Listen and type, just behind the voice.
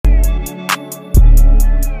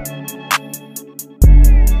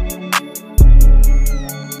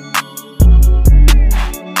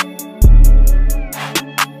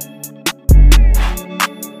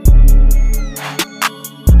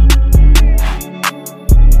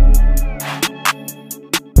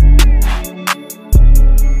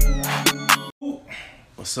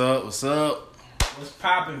What's up? What's up? What's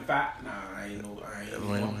poppin', fat? Nah, I ain't We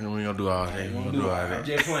ain't gonna do all that. We ain't gonna do all that. I'm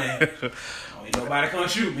just playing. Ain't nobody gonna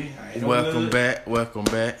shoot me. Welcome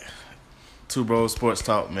back. Two Bros Sports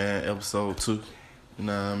Talk, man. Episode 2. You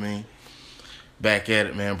know what I mean? Back at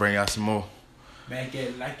it, man. Bring out some more back at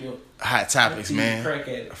it like your hot topics, man. Crack at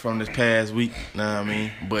it. From this past week. You know what I mean?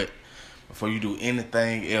 But before you do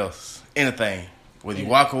anything else, whether you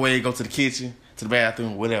walk away, go to the kitchen, to the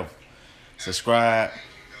bathroom, whatever, subscribe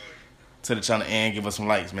to the channel and give us some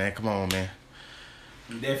likes, man. Come on, man.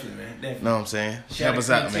 Definitely, man. Definitely. Know what I'm saying? Help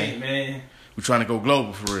us out, man. We trying to go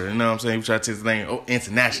global for real. You know what I'm saying? We trying to take this thing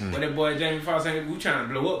internationally. What that boy Jamie Foxx saying? We trying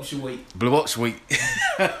to blow up Sweet. Blow up Sweet.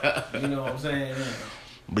 You know what I'm saying? Yeah.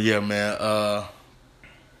 But yeah, man.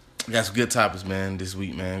 We got some good topics, man, this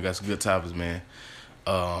week, man. We got some good topics, man.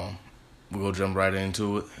 We're going to jump right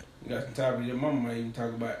into it. We got some topics your mama might even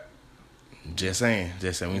talk about. Just saying. We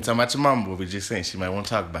ain't talking about your mama, but we just saying she might want to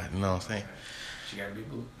talk about it. You know what I'm saying? She got to be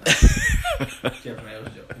blue.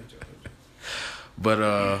 But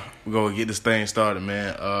we're going to get this thing started,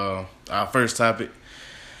 man. Our first topic,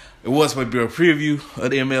 it was supposed to be a preview of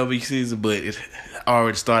the MLB season, but it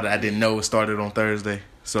already started. I didn't know it started on Thursday.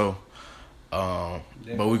 So, but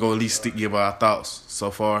we're going to at least give our thoughts so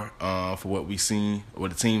far for what we've seen, what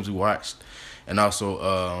the teams we watched, and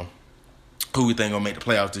also who we think going to make the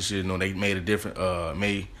playoffs this year. You know, they made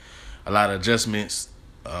made a lot of adjustments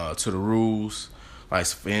to the rules. Like,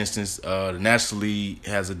 for instance, the National League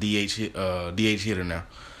has a DH hitter now,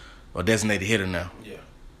 or designated hitter now.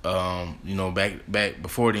 Yeah. You know, back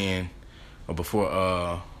before then,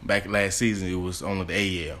 or back last season, it was only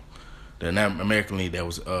the AL. The American League that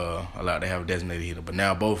was allowed to have a designated hitter, but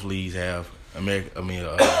now both leagues have a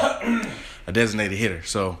designated hitter.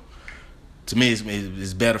 So, to me,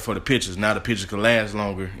 it's better for the pitchers. Now the pitchers can last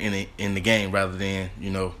longer in the game rather than, you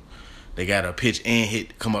know, they got to pitch and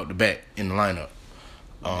hit come up the bat in the lineup.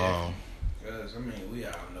 Because, I mean, we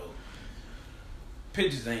all know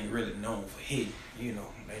pitchers ain't really known for hitting. You know,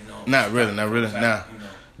 they know. Not really. Now, you know.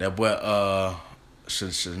 that boy,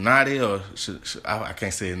 Shanati or I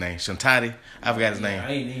can't say his name. Shantati, I forgot his name.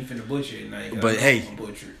 I ain't even finna butcher his name. But hey,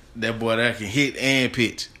 that boy that can hit and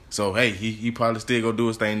pitch. So hey, he probably still gonna do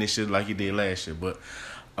his thing this year like he did last year. But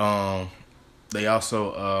they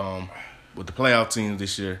also with the playoff teams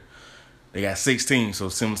this year, they got 6 teams, so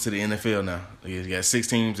similar to the NFL now. They got 6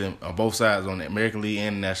 teams on both sides, on the American League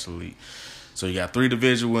and the National League. So you got 3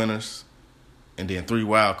 division winners and then 3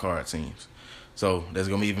 wild card teams. So that's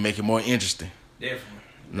gonna even make it more interesting. Definitely.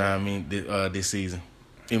 Know what I mean? This season.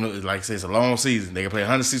 Even though, like I said, it's a long season. They can play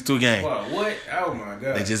 162 games. Wow, what? Oh, my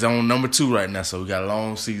God. They just on number 2 right now, so we got a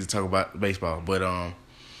long season to talk about baseball. But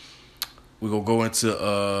we're going to go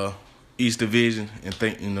into each division and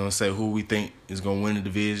think, say who we think is going to win the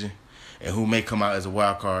division and who may come out as a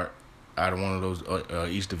wild card out of one of those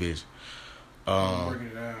each division. We're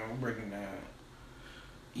breaking down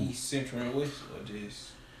East, Central, and West, or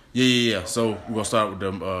just... Yeah. So we're going to start with the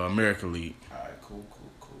American League. All right, cool.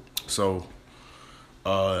 So...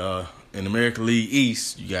 in the American League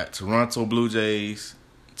East, you got Toronto Blue Jays,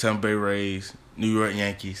 Tampa Bay Rays, New York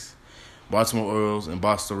Yankees, Baltimore Orioles, and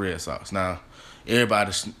Boston Red Sox. Now,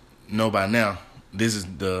 everybody should know by now, this is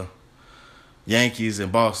the Yankees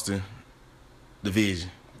and Boston division.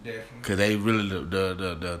 Definitely. Because they really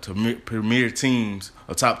the premier teams,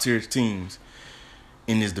 or top-tier teams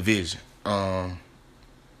in this division. But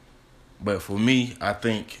for me, I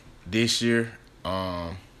think this year...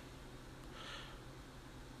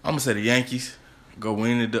 I'm going to say the Yankees go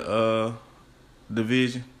win the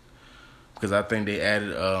division because I think they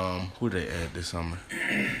added who they added this summer?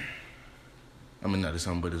 I mean, not this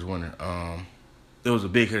summer, but this winter. There was a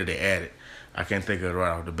big hitter they added. I can't think of it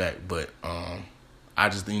right off the back, but I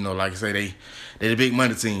just, like I say, they're the big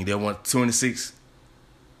money team. They won 26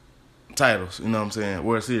 titles, you know what I'm saying,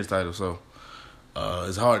 World Series titles, so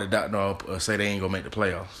it's hard to say they ain't going to make the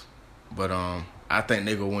playoffs. But I think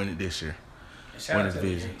they're going to win it this year. Shout out to the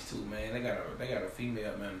Yankees too, man. They got a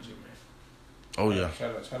female manager, man. Oh yeah.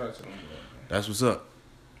 Shout out to them, man. That's what's up.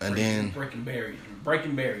 And then breaking barriers,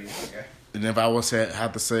 okay. And if I was to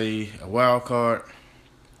have to say a wild card,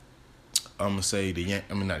 I'm gonna say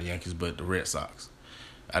not the Yankees, but the Red Sox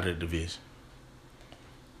out of the division.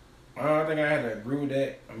 I think I had to agree with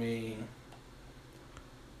that. I mean,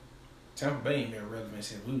 Tampa Bay ain't been relevant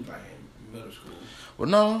since we was like in middle school. Well,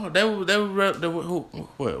 no, they were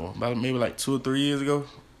about maybe like 2 or 3 years ago.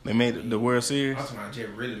 They made the World Series. I'm talking about just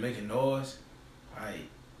really making noise, like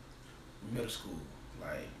middle school.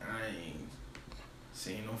 Like I ain't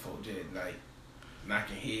seen no folk just like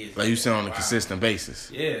knocking heads. Like you see on a consistent basis.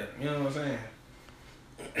 Yeah, you know what I'm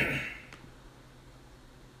saying.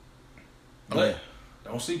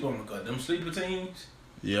 Don't sleep on them, because them sleeper teams,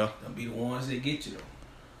 Yeah, them be the ones that get you, though.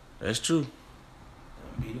 that's true. Them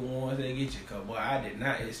be the ones that get you. Because, boy, I did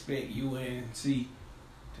not expect UNC to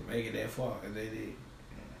make it that far, because they did.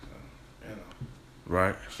 Yeah, so,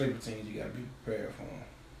 Right. sleeper teams, you got to be prepared for them.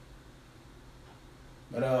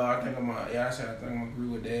 But I think I'm gonna agree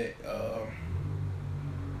with that.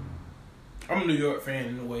 I'm a New York fan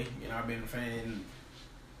in a way. I've been a fan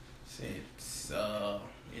since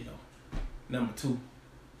number 2.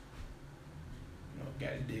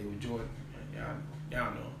 Got to deal with Jordan.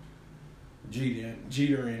 Y'all know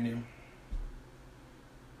Jeter and them.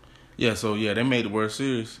 Yeah, so they made the World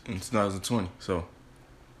Series in 2020. So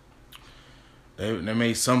they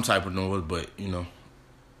made some type of noise, but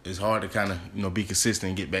it's hard to kind of be consistent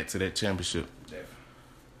and get back to that championship. Definitely.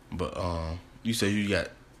 But you say you got.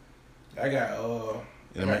 I got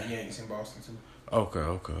the Yankees in Boston too. Okay.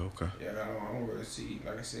 Yeah, I don't really see.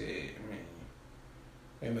 Like I said, I mean,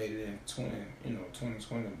 they made it in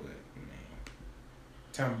 2020, but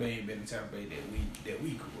Tampa Bay ain't been the Tampa Bay that we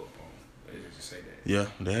grew up on. Let's just say that. Yeah,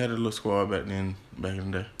 they had a little squad back in the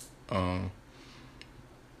day.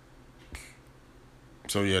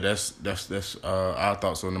 So yeah, that's our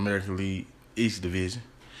thoughts on the American League East Division.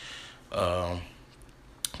 In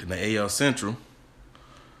the AL Central,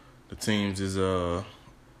 the teams is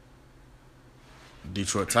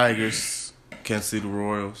Detroit Tigers, Kansas City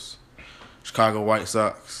Royals, Chicago White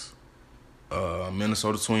Sox,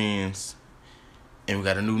 Minnesota Twins, and we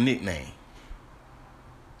got a new nickname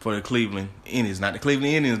for the Cleveland Indians. Not the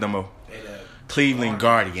Cleveland Indians no more. Cleveland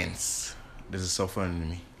Guardians. This is so funny to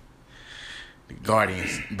me. The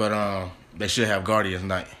Guardians. But they should have Guardians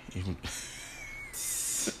night. They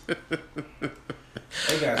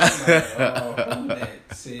got somebody who that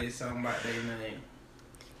said something about their name.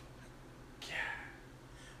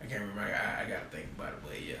 I can't remember. I gotta think about it,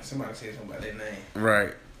 but yeah, somebody said something about their name.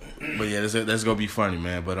 Right. But yeah, that's gonna be funny,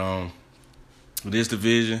 man. But this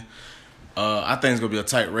division, I think it's gonna be a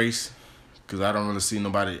tight race because I don't really see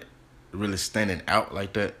nobody really standing out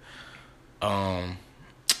like that.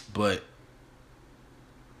 But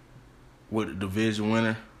with the division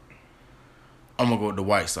winner, I'm gonna go with the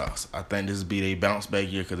White Sox. I think this will be their bounce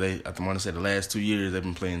back year because I want to say the last 2 years they've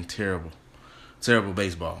been playing terrible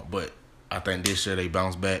baseball. But I think this year they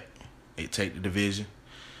bounce back, they take the division.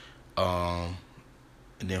 And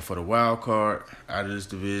then for the wild card out of this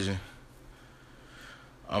division,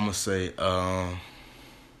 I'm gonna say I'll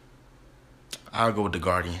go with the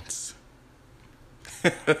Guardians.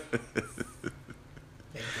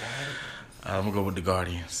 I'm gonna go with the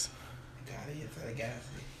Guardians.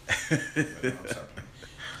 But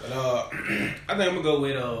I think I'm gonna go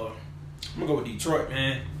with Detroit,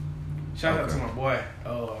 man. Shout out to my boy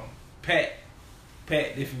Pat,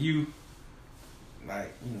 different you.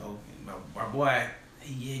 Like, my boy,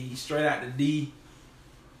 he straight out the D.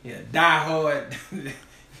 Yeah, die hard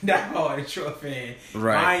Detroit fan.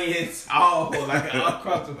 Right. Lions, all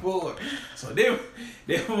across the board. So them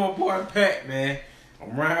my boy Pat, man.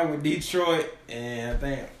 I'm riding with Detroit, and I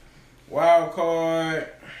think wild card,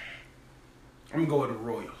 I'm gonna go with the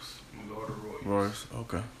Royals. Royals,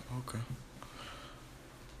 okay.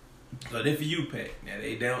 So they for you, Pat. Now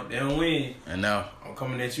they don't win. And now I'm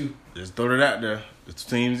coming at you. just throw it out there. The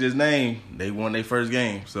team's just named. They won their first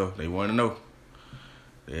game, so they want to know.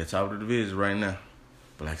 They're top of the division right now.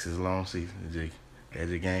 Blacks is a long season. That's just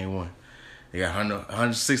game 1. They got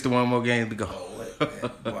 161 more games to go. Oh,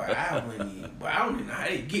 boy, I don't even know how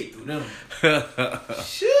they get through them.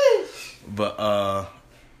 Sheesh. But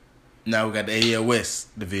now we got the AL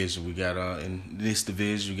West division. We got in this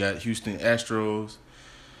division, we got Houston Astros,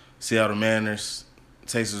 Seattle Mariners,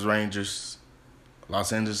 Texas Rangers,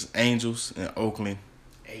 Los Angeles Angels, and Oakland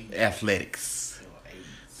Athletics.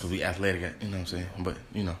 Because we athletic, you know what I'm saying? But,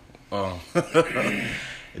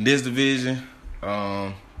 in this division,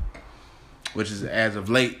 which is as of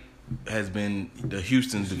late has been the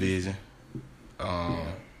Houston division.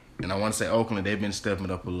 And I want to say Oakland, they've been stepping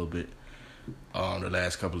up a little bit the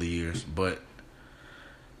last couple of years. But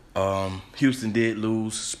Houston did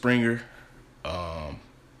lose Springer. Was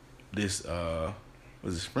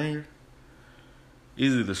it Springer?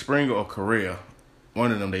 Either the Springer or Correa.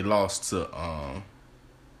 One of them they lost to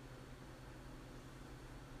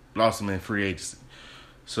lost them in free agency.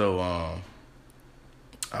 So I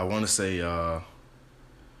want to say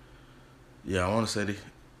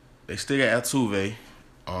they still got Altuve.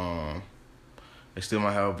 They still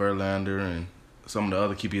might have Verlander and some of the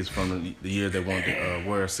other keepers from the year they won the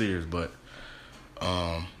World Series, but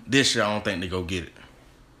this year I don't think they go get it.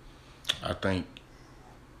 I think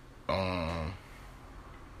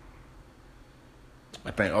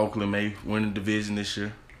I think Oakland may win the division this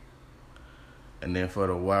year. And then for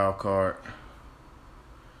the wild card,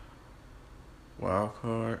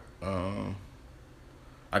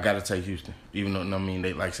 I gotta take Houston. Even though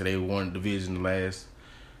they like I said they won the division the last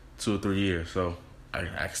 2 or 3 years, so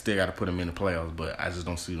I still gotta put them in the playoffs. But I just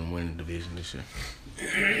don't see them winning the division this year.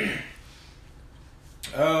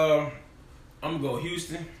 I'm gonna go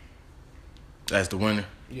Houston. That's the winner.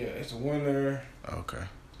 Yeah, it's a winner. Okay.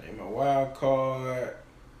 And my wild card,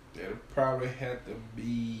 it'll probably have to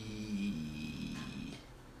be.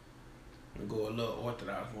 I'm gonna go a little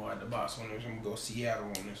orthodox, more at the box on this. I'm gonna go Seattle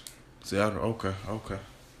on this. Seattle, okay.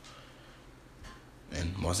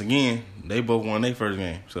 And once again, they both won their first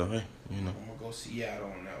game, so hey, I'm gonna go Seattle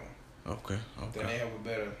on that one. Okay. Then they have a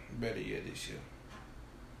better year this year.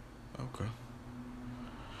 Okay.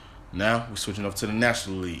 Now we're switching up to the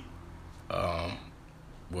National League.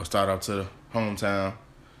 We'll start off to the hometown,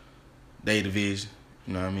 they division.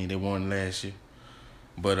 You know what I mean? They won last year.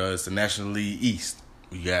 But it's the National League East.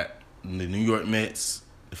 We got the New York Mets,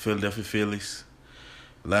 the Philadelphia Phillies,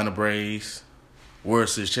 Atlanta Braves, World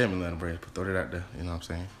Series champion Atlanta Braves. Throw that out there. You know what I'm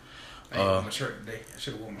saying? I ain't wore my shirt today. I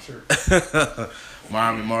should have worn my shirt.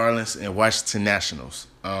 Miami Marlins and Washington Nationals.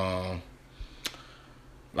 Like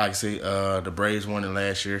I say, the Braves won it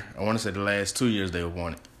last year. I want to say the last 2 years they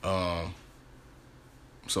won it.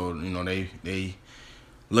 So they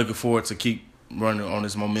looking forward to keep running on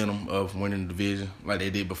this momentum of winning the division like they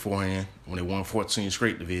did beforehand when they won 14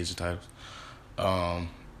 straight division titles. But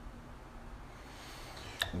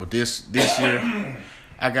this year,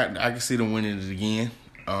 I can see them winning it again.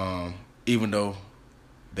 Even though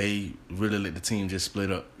they really let the team just split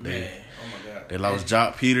up. Oh my God. They lost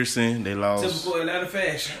Jock Peterson. They lost typical Atlanta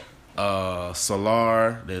fashion.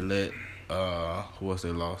 Solar. They let who else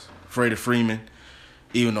they lost? Freddie Freeman.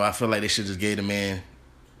 Even though I feel like they should just gave the man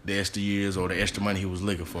the extra years or the extra money he was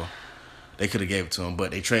looking for. They could have gave it to him,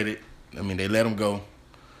 but they traded. They let him go,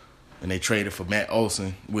 and they traded for Matt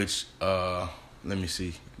Olson, which let me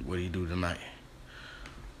see what he do tonight.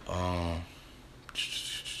 Let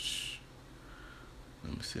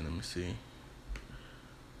me see.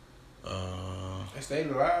 They stayed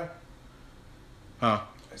alive. Huh?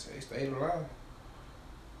 They say they stayed alive.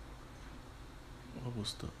 What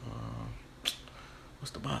was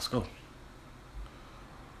the Bosco?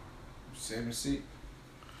 7-6.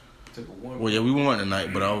 Took a 1. Well, yeah, we won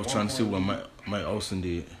tonight, but I was trying to see what Mike Olson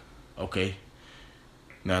did. Okay.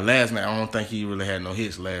 Now, last night, I don't think he really had no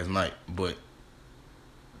hits last night, but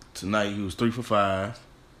tonight he was 3 for 5,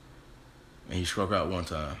 and he struck out one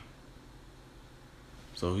time.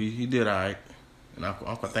 So he did all right, and I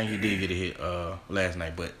think he did get a hit last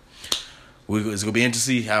night. But it's gonna be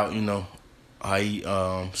interesting to see how he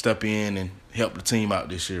step in and help the team out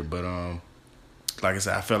this year. But like I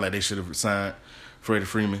said, I felt like they should have signed Freddie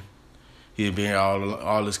Freeman. He had been here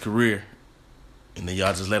all his career, and then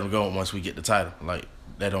y'all just let him go once we get the title. Like,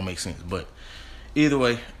 that don't make sense. But either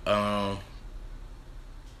way, like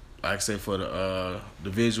I say, for the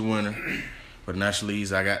division winner for the National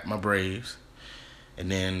Leagues, I got my Braves. And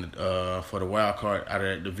then for the wild card out of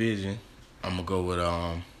that division, I'm gonna go with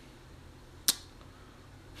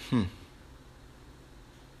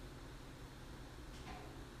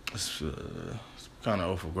it's kind of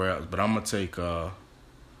over grabs, but I'm gonna take the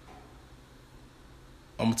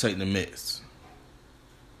Mets.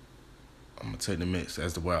 I'm gonna take the Mets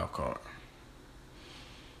as the wild card.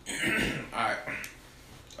 Alright.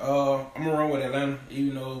 I'm gonna run with Atlanta,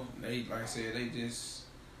 even though they, like I said, they just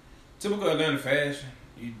typical Atlanta fashion.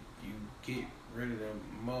 You get rid of the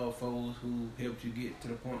motherfuckers who helped you get to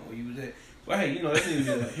the point where you was at. But hey, that's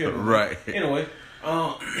neither here nor Right. Anyway,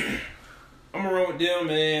 I'm gonna run with them,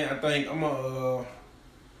 man. I think I'm gonna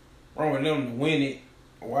run with them to win it.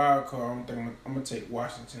 A wild card. I'm gonna take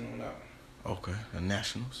Washington on that one. Okay, the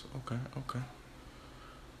Nationals. Okay.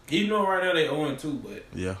 Even though right now they 0-2, but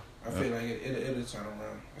Yeah. I feel like it'll turn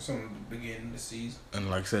around. It's on the beginning of the season. And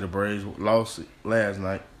like I said, the Braves lost last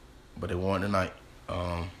night, but they won tonight.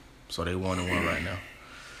 So they 1-1 right now.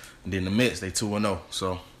 And then the Mets, they 2-0.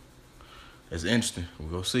 So it's interesting. We'll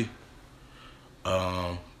go see.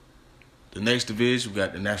 The next division, we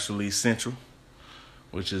got the National League Central,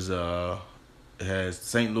 which is it has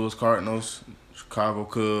St. Louis Cardinals, Chicago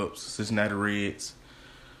Cubs, Cincinnati Reds,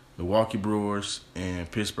 Milwaukee Brewers, and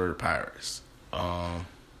Pittsburgh Pirates.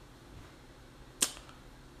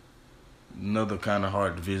 Another kind of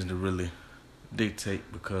hard division to really dictate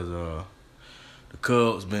because the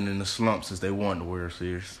Cubs been in the slump since they won the World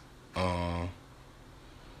Series. The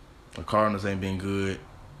Cardinals ain't been good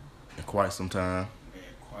in quite some time. Man,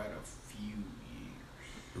 quite a few years.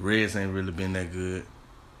 The Reds ain't really been that good.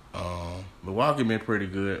 Milwaukee been pretty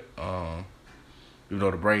good. Even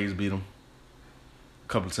though the Braves beat them a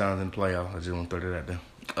couple of times in the playoffs, I just want to throw that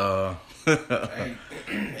out there. Hey,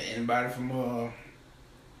 anybody from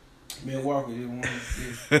Milwaukee just want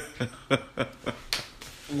to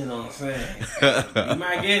you know what I'm saying? You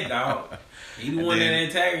might get dog. He the one that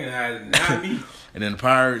antagonized, not me. And then the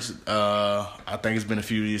Pirates, I think it's been a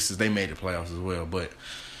few years since they made the playoffs as well. But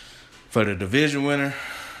for the division winner,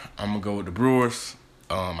 I'm gonna go with the Brewers.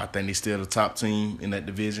 I think they're still the top team in that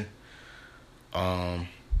division. On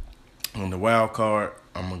the wild card,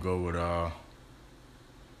 I'm gonna go with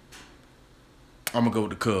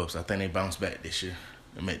the Cubs. I think they bounce back this year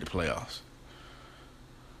and make the playoffs.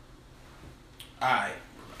 Alright,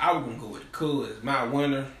 I was gonna go with the Cubs, my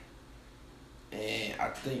winner, and I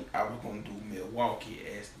think I was gonna do Milwaukee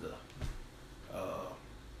as the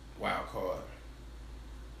wild card.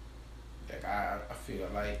 Like I feel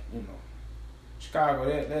like, you know, Chicago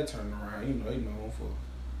that turned around, you know, they known for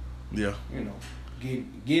you know,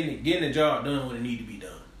 getting the job done when it need to be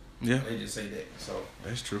done. Yeah. They just say that. So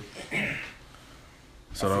That's true.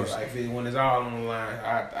 So I feel like when it's all on the line,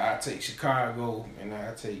 I take Chicago and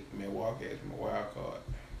I take Milwaukee as my wild card.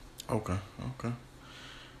 Okay.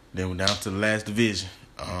 Then we're down to the last division.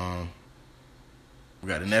 We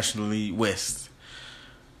got the National League West,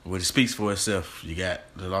 which speaks for itself. You got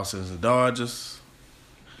the Los Angeles Dodgers,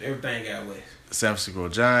 Everything got West. San Francisco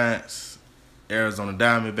Giants, Arizona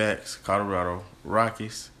Diamondbacks, Colorado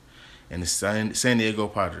Rockies, and the San Diego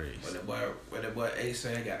Padres. But that boy A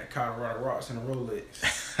said got the Colorado Rocks and the Rolex.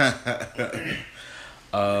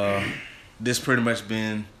 This pretty much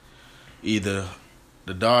been either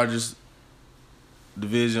the Dodgers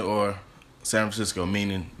division or San Francisco,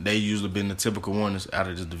 meaning they usually been the typical winners out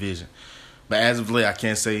of this division. But as of late, I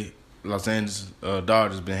can't say Los Angeles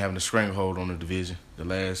Dodgers been having a stranglehold on the division the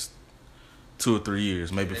last 2 or 3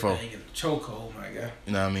 years, maybe 4. Chokehold, my guy.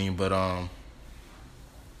 You know what I mean? But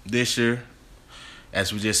this year,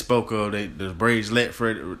 as we just spoke of, the Braves let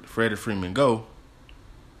Freddie Freeman go.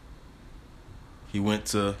 He went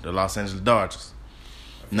to the Los Angeles Dodgers.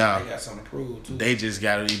 Now they got something to prove too. They just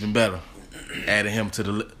got it even better, adding him to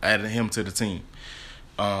the team.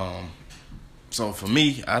 So for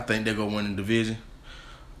me, I think they're gonna win the division.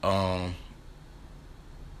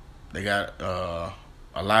 They got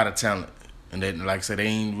a lot of talent, and they, like I said, they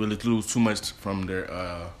ain't really lose too much from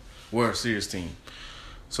their World Series team.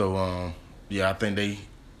 So yeah, I think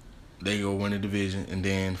they go win the division. And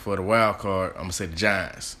then for the wild card, I'm gonna say the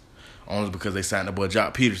Giants, only because they signed the boy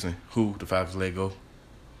Jock Peterson, who the Falcons let go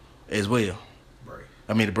as well.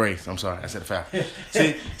 The Braves. I'm sorry, I said the Falcons.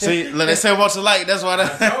 see, let they say what's alike. That's why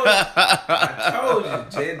I told you,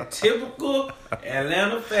 just typical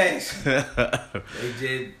Atlanta fashion. They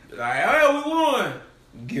just like, oh, we won.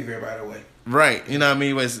 Give everybody away. Right, you know what I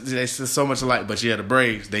mean? They so much alike. But yeah, the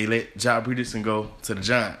Braves, they let Jock Peterson go to the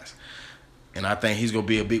Giants, and I think he's gonna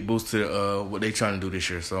be a big boost to what they trying to do this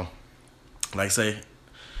year. So, like I say,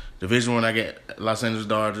 Division 1, I get Los Angeles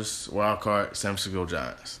Dodgers, wild card, San Francisco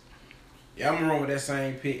Giants. Yeah, I'm wrong with that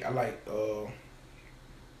same pick. I like the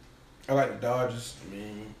Dodgers. I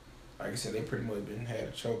mean, like I said, they pretty much been had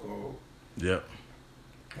a chokehold. Yep.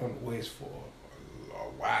 On the West for a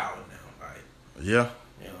while now. Like, yeah.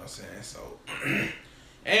 You know what I'm saying? So,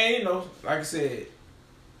 and you know, like I said,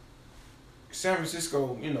 San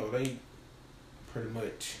Francisco, you know, they pretty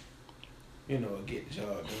much, you know, get the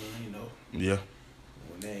job done. You know. Yeah.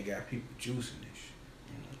 When they ain't got people juicing this shit.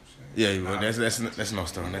 Yeah, well, that's no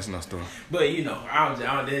story. That's no story. But you know,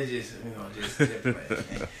 that's just just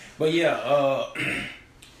But yeah,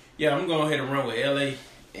 yeah, I'm going ahead and run with LA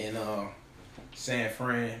and San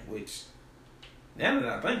Fran, which now that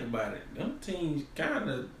I think about it, them teams kind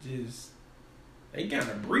of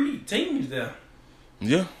breed teams there.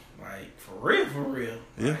 Yeah. Like for real.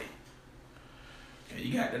 Yeah. Like,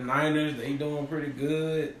 you got the Niners, they doing pretty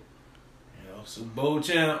good. You know, Super Bowl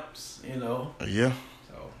champs. You know. Yeah.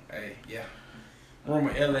 Hey, yeah.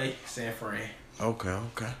 Roma, LA, San Fran. Okay.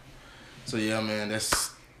 So yeah, man,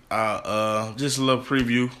 that's just a little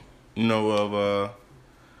preview, you know, of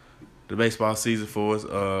the baseball season for us.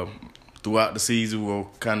 Throughout the season,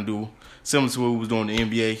 we'll kind of do similar to what we was doing in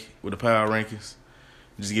the NBA with the power rankings.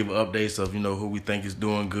 Just give updates of, you know, who we think is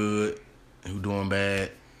doing good, who doing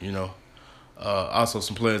bad, you know. Also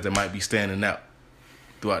some players that might be standing out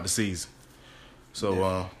throughout the season.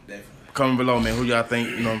 So Definitely. Comment below, man, who y'all think,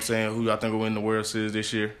 you know what I'm saying, who y'all think will win the World Series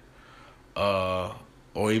this year. Or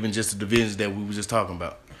even just the divisions that we were just talking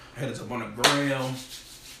about. Hit us up on the gram.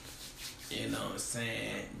 You know what I'm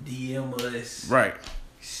saying? DM us. Right.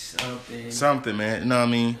 Something. Something, man. You know what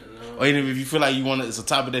I mean? or even if you feel like it's a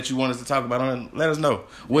topic that you want us to talk about on, let us know.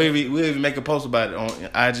 We'll even make a post about it on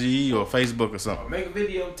IG or Facebook or something. Or make a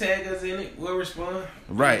video, tag us in it. We'll respond.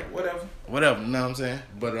 Right. Whatever. You know what I'm saying?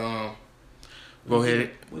 But go ahead.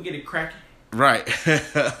 We'll get it cracking. Right. We're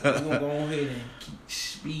gonna go ahead and keep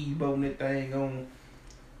speedboating that thing on.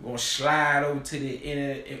 We're gonna slide over to the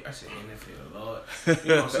NFL, Lord. We're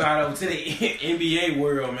gonna slide over to the NBA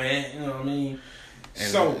world, man. You know what I mean?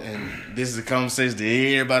 And this is a conversation that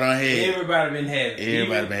everybody done had. Everybody been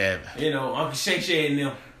having. You know, Uncle Shay and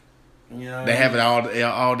them. You know they have it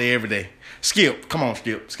all day, every day. Skip. Come on,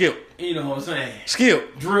 Skip. You know what I'm saying?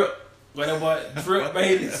 Skip. Drip. Whatever. Drip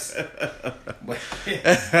babies.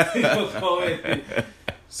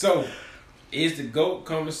 So, it's the GOAT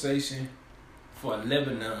conversation for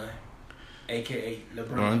Lebanon, a.k.a.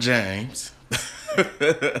 LeBron James.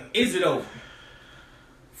 Is it over?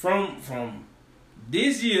 From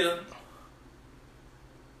this year,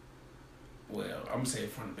 well, I'm going to say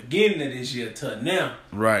from the beginning of this year to now.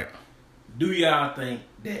 Right. Do y'all think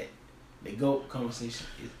that the GOAT conversation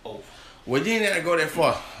is over? Well, you ain't got to go that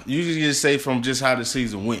far. You just say from just how the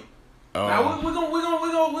season went. Now we're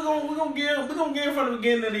gonna get from the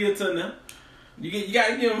beginning of the year to now. You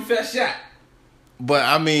gotta give him a fair shot. But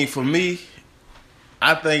I mean, for me,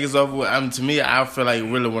 I think it's over with. I mean, to me, I feel like it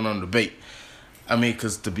really went on debate. I mean,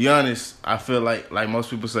 because to be honest, I feel like most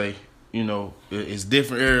people say, you know, it's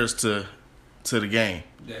different eras to the game.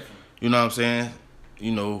 Definitely. You know what I'm saying?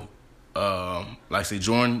 You know, like say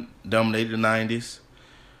Jordan dominated the 90s.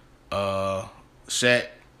 Shaq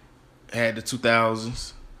had the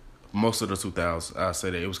 2000s. Most of the 2000s, I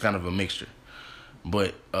say that. It was kind of a mixture.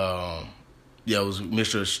 But, yeah, it was a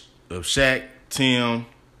mixture of Shaq, Tim,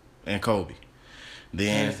 and Kobe.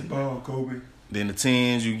 Then that's the ball, Kobe. Then the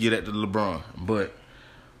 10s, you get at the LeBron. But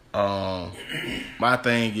my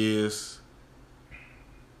thing is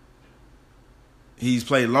he's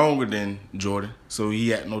played longer than Jordan, so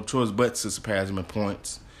he had no choice but to surpass him in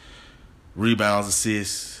points, rebounds,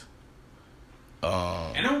 assists.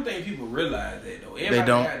 And I don't think people realize that though. Everybody they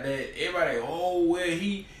don't. Got that. Everybody,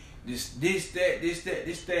 he this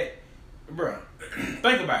that. Bruh,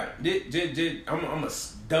 think about it. I'm gonna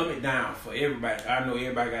dumb it down for everybody. I know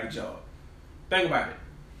everybody got a job. Think about it.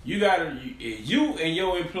 You and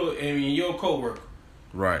your employee and your coworker.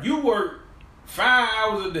 Right. You work 5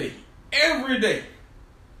 hours a day, every day.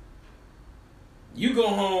 You go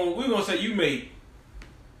home. We're gonna say you make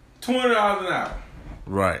 $20 an hour.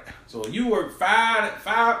 Right. So you work five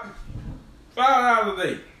hours a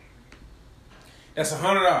day. That's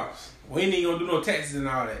 $100. We ain't even gonna do no taxes and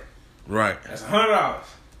all that. Right. That's $100.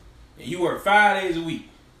 And you work 5 days a week.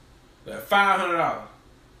 That's $500.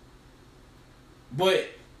 But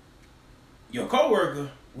your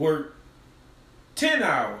coworker work 10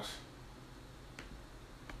 hours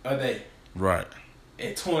a day. Right.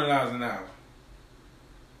 At $20 an hour.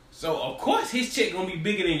 So of course his check gonna be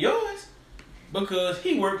bigger than yours. Because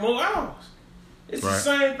he worked more hours. It's the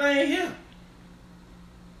same thing here.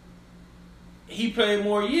 He played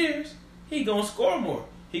more years. He gonna score more.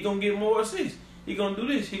 He gonna get more assists. He gonna do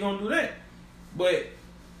this. He gonna do that. But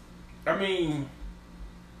I mean,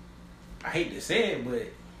 I hate to say it, but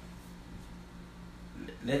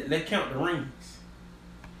let's count the rings.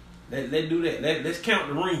 Let's do that. Let's count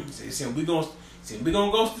the rings. We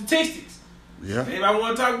gonna go statistics. Yeah. If anybody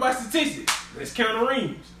want to talk about statistics, let's count the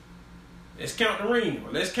rings. Let's count the ring.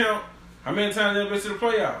 Let's count how many times they've been to the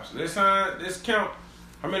playoffs. Let's count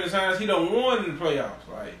how many times he done won in the playoffs.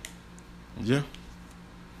 Like, yeah.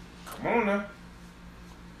 Come on now.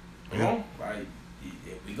 Come on. Like,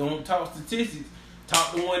 if we gonna talk statistics,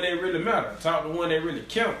 talk the one that really matter. Talk the one that really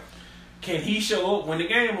count. Can he show up when the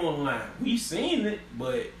game on the line? We seen it,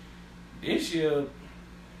 but this year,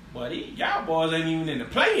 buddy, y'all boys ain't even in the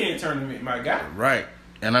play-in tournament, my guy. Right.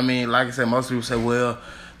 And I mean, like I said, most people say, well,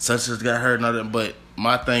 such as got hurt and all that. But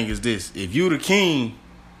my thing is this: if you the king,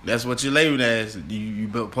 that's what you're labeled as. You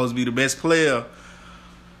supposed to be the best player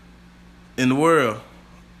in the world.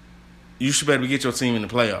 You should better get your team in the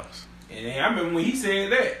playoffs. And I remember when he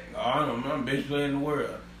said that, I'm the best player in the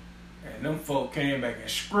world. And them folk came back and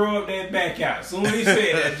scrubbed that back out as soon as he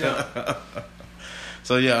said that jump.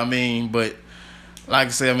 So yeah, I mean, but like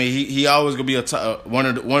I said, I mean, he always gonna be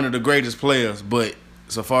one of the greatest players. But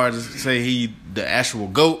so far as to say he the actual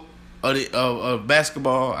GOAT of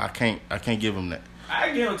basketball, I can't give him that.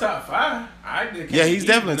 I give him top 5. Yeah, he's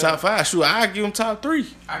definitely top 5. Sure, I give him top 3.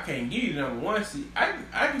 I can't give you number 1 seed.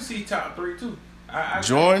 I can see top 3 too.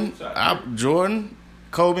 Jordan,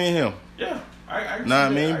 Kobe, and him. Yeah, I can know what I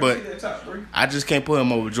see mean? that. But I can see that top 3. I just can't put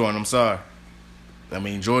him over Jordan. I'm sorry. I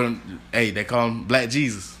mean, Jordan. Hey, they call him Black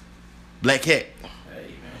Jesus, Black Cat. Hey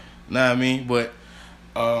man. Know what I mean? But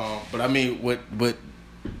I mean,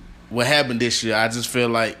 what happened this year? I just feel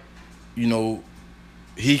like, you know,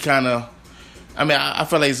 he kind of. I mean, I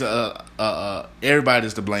feel like it's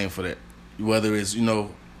everybody's to blame for that. Whether it's, you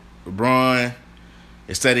know, LeBron,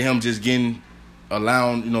 instead of him just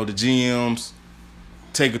allowing, you know, the GMs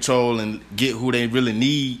take control and get who they really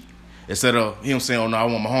need, instead of him saying, "Oh no, I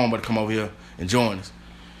want my homeboy to come over here and join us."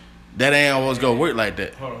 That ain't always gonna work like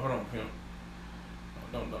that. Hold on, Pimp.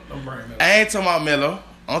 Don't bring Melo. I ain't talking about Melo.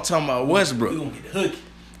 I'm talking about Westbrook. We gonna get the hooky.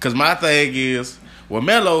 Cause my thing is, well,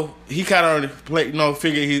 Melo, he kind of already played, you know,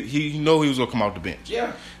 figured he know he was gonna come off the bench.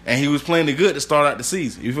 Yeah. And he was playing it good to start out the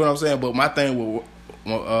season. You feel what I'm saying? But my thing with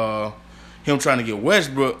him trying to get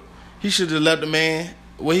Westbrook, he should have left the man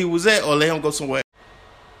where he was at or let him go somewhere.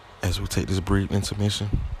 As we take this brief intermission,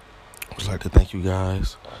 I'd just like to thank you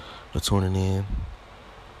guys for tuning in.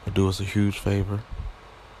 Do us a huge favor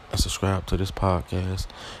and subscribe to this podcast,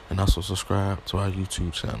 and also subscribe to our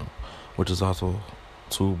YouTube channel, which is also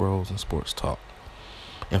Two Bros and Sports Talk.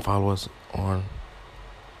 And follow us on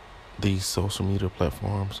these social media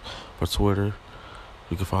platforms. For Twitter,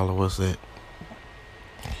 you can follow us at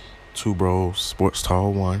Two Bros Sports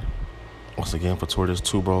Talk 1. Once again, for Twitter, it's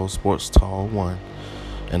Two Bros Sports Talk 1.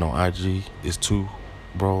 And on IG, it's Two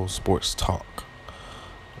Bros Sports Talk.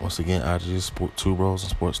 Once again, IG is Two Bros and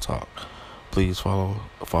Sports Talk. Please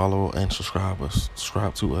follow and subscribe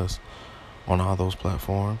to us on all those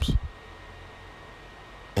platforms.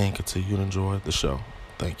 And continue to enjoy the show.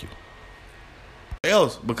 Thank you.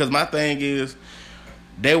 Else, because my thing is,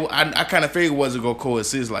 I kind of figured it wasn't gonna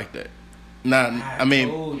coexist like that. Now, I mean,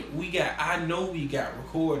 I know we got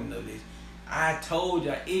recording of this. I told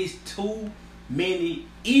you it's too many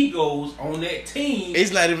egos on that team.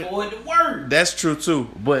 It's not even for it to work. That's true too.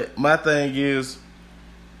 But my thing is,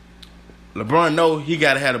 LeBron know he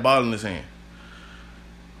gotta have the ball in his hand.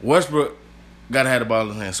 Westbrook gotta have the ball in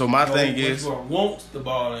his hand. So my thing is, Westbrook wants the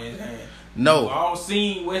ball in his hand. No, we've all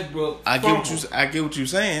seen Westbrook. I get what you're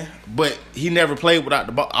saying, but he never played without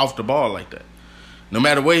the ball, off the ball like that. No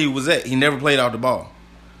matter where he was at, he never played off the ball.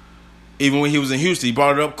 Even when he was in Houston, he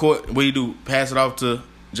brought it up court. What he do? Pass it off to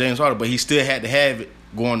James Harden, but he still had to have it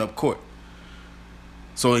going up court.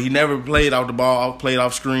 So he never played off the ball, played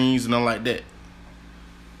off screens and nothing like that.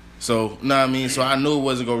 So, know what I mean? So I knew it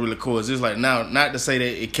wasn't going to really coexist. Like now, not to say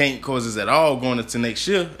that it can't coexist at all going into next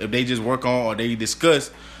year if they just work on or they discuss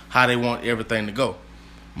how they want everything to go.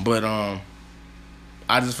 But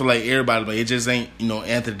I just feel like everybody, it just ain't, you know,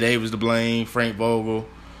 Anthony Davis to blame, Frank Vogel,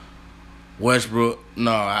 Westbrook.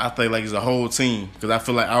 No, I think like it's a whole team because I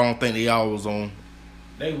feel like I don't think they all was on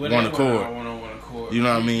one accord. You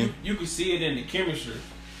know what I mean? You can see it in the chemistry.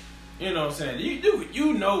 You know what I'm saying?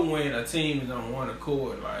 You know when a team is on one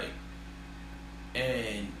accord, like,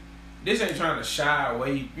 and this ain't trying to shy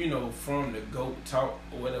away, you know, from the GOAT talk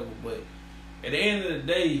or whatever, but at the end of the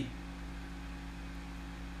day,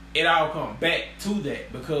 it all comes back to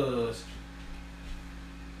that because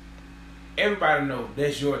everybody knows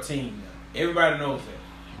that's your team now. Everybody knows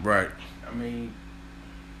that. Right. I mean,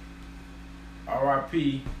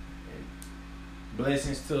 R.I.P.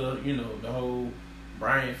 Blessings to, you know, the whole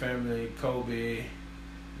Bryant family, Kobe,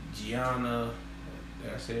 Gianna.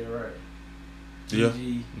 Did I say it right?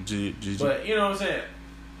 Gigi. Yeah. But, you know what I'm saying?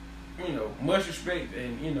 You know, much respect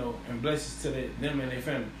and, you know, and blessings to them and their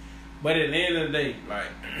family. But at the end of the day, like,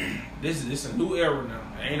 this is a new era now.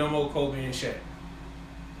 There ain't no more Kobe and Shaq.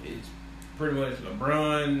 It's pretty much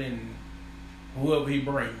LeBron and whoever he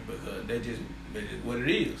bring because that is what it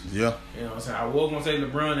is. Yeah. You know what I'm saying? I was going to say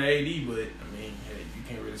LeBron and AD, but, I mean, hey, you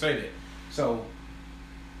can't really say that. So,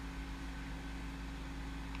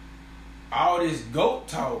 all this GOAT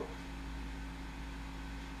talk,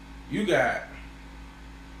 you got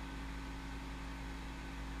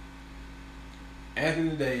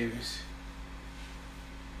Anthony Davis,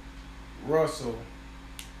 Russell,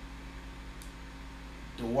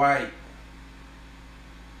 Dwight,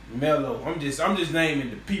 Melo. I'm just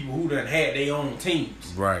naming the people who done had their own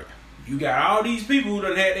teams. Right. You got all these people who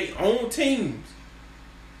done had their own teams,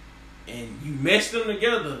 and you meshed them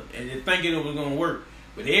together, and you're thinking it was gonna work.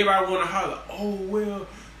 But everybody want to holler, oh well,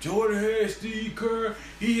 Jordan had Steve Kerr,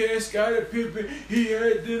 he had Scottie Pippen, he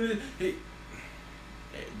had Dennis.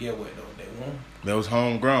 Get what though? They won. That was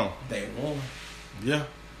homegrown. They won. Yeah.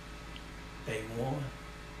 They won.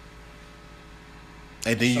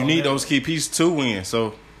 And then you need those key pieces to win.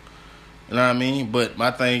 So, you know what I mean? But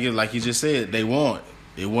my thing is, like you just said, they won.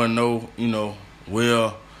 It wasn't no, you know,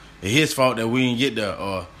 well, it's his fault that we didn't get there,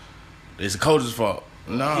 or it's the coach's fault.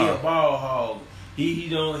 Nah. He a ball hog. He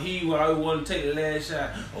want to take the last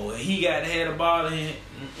shot. Or he got to have the ball in.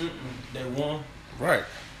 They won. Right.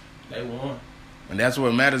 They won. And that's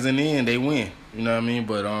what matters in the end. They win. You know what I mean?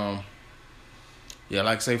 But yeah,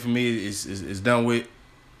 like I say, for me, it's done with.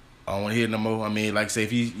 I don't want to hear it no more. I mean, like I say,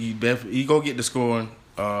 if he go get the scoring.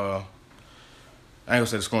 I ain't gonna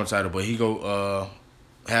say the scoring title, but he go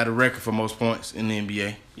had a record for most points in the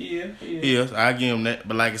NBA. Yeah. I give him that.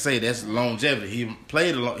 But like I say, that's longevity. He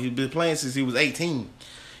played He's been playing since he was 18.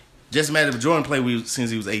 Just imagine if Jordan played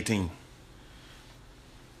since he was 18.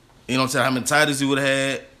 You know what I'm saying? How many titles he would have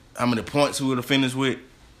had, how many points he would have finished with.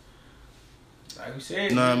 Like you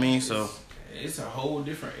said, you know what I mean? So it's a whole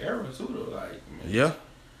different era too, though. Like, man, yeah,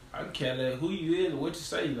 I don't care who you is or what you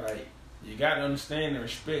say. Like, you gotta understand and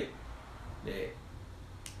respect that.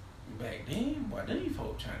 Back then, boy, these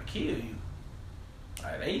folks trying to kill you.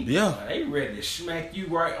 Like they ready to smack you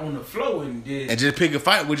right on the floor and just pick a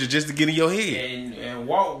fight with you just to get in your head and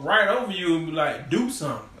walk right over you and be like, do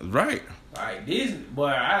something. Right. Like this, boy.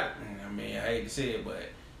 I mean, I hate to say it,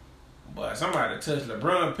 but somebody touched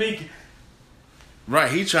LeBron pinky.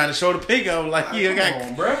 Right, he trying to show the pink up like he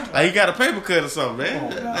got a paper cut or something, man.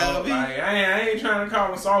 Like, I ain't trying to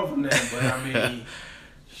call us off on that, but I mean,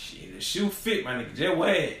 shit, the shoe fit, my nigga, just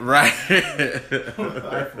wet. Right.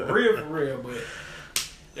 Like for real, but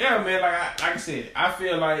yeah, man. Like I said, I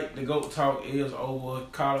feel like the GOAT talk is over.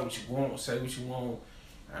 Call it what you want, say what you want.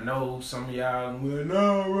 I know some of y'all will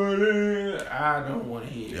no, I don't want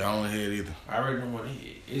to hear it. Yeah, I don't want to hear it either. I really don't want to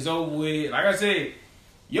hear it. It's over with. Like I said,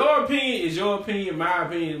 your opinion is your opinion. My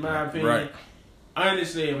opinion is my opinion. Right.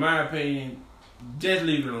 Honestly, in my opinion, just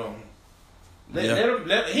leave it alone. Let him,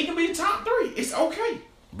 he can be top 3. It's okay.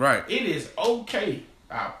 Right. It is okay.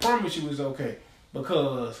 I promise you it's okay.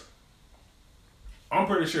 Because I'm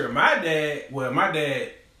pretty sure my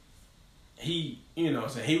dad, he, you know what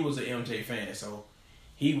I'm saying, he was an MJ fan, so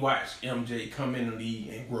he watched MJ come in the league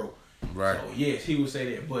and grow. Right. So, yes, he would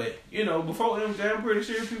say that. But, you know, before MJ, I'm pretty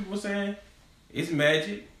sure people were saying it's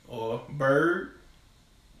Magic or Bird,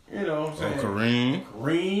 you know what I'm saying? Or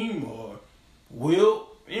Kareem or Wilt,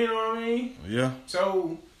 you know what I mean? Yeah.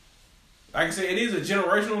 So, like I said, it is a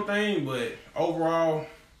generational thing, but overall,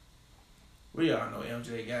 we all know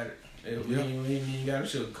MJ got it. We ain't got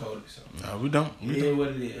to sugarcoat it. So. No, we don't. It is what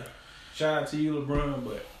it is. Shout out to you, LeBron,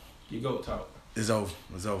 but you go talk. It's over.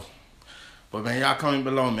 But, man, y'all comment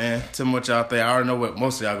below, man. Tell me what y'all think. I already know what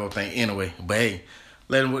most of y'all gonna think anyway. But, hey,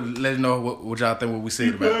 let us know what y'all think what we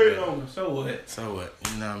said about it. So what? So what?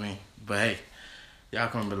 You know what I mean? But, hey, y'all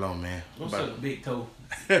comment below, man. What's up, big toe?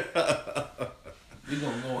 We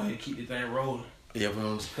gonna go ahead and keep the thing rolling. Yeah,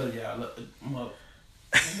 but because y'all look them up.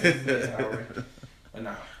 But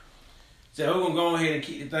nah. So we're gonna go ahead and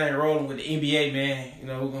keep the thing rolling with the NBA, man. You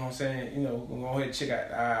know, we're gonna go ahead and check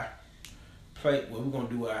out our play. Well, we're gonna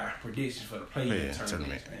do our predictions for the play-in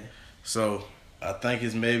tournament, man. So I think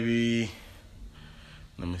it's maybe.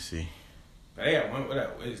 Let me see. They got one.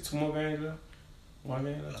 Is 2 more games left? 1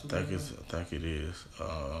 game left? I think it is.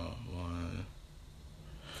 One.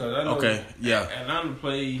 Cause I know okay. Yeah. Atlanta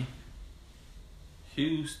play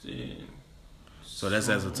Houston. So that's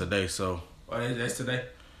as of today. So. Oh, that's today.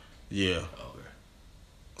 Yeah. Okay.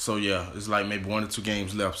 So yeah, it's like maybe 1 or 2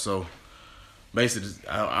 games left. So basically,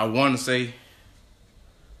 I want to say.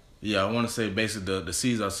 Yeah, I want to say basically the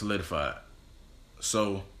seeds are solidified.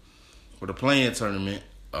 So for the play-in tournament,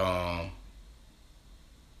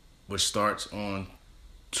 which starts on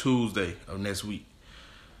Tuesday of next week.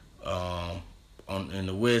 In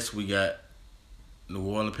the West, we got New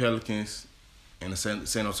Orleans Pelicans and the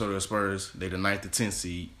San Antonio Spurs. They the 9th to 10th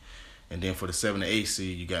seed. And then for the 7 to 8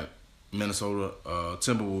 seed, you got Minnesota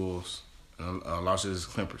Timberwolves and Los Angeles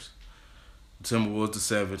Clippers. The Timberwolves the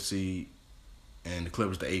 7th seed and the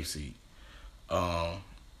Clippers the 8th seed.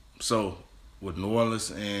 So with New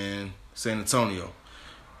Orleans and San Antonio,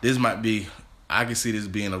 this might be. I can see this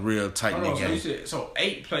being a real tight knit game. So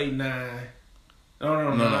 8 play 9.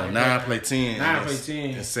 No. 9 play 10. 9 play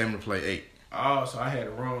 10. And 7 play 8. Oh, so I had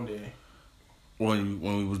it wrong then. When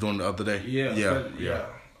we was doing the other day. Yeah.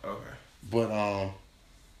 Okay. But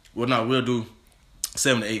we'll do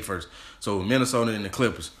 7 to 8 first. So Minnesota and the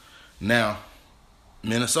Clippers. Now,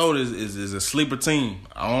 Minnesota is a sleeper team.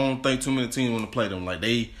 I don't think too many teams want to play them. Like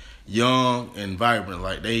they young and vibrant.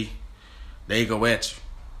 Like they go at you.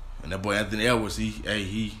 And that boy Anthony Edwards,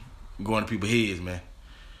 he going to people's heads, man.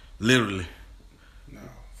 Literally. No,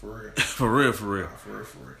 for real. For real. No, for real.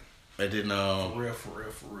 And then For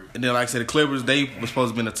real. And then like I said, the Clippers, they were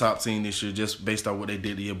supposed to be in the top team this year just based on what they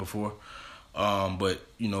did the year before. But,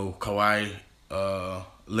 you know, Kawhi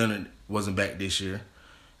Leonard wasn't back this year.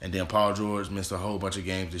 And then Paul George missed a whole bunch of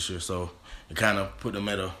games this year. So it kind of put them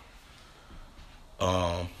at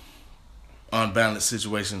unbalanced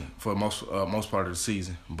situation for most part of the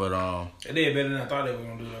season. But They did better than I thought they were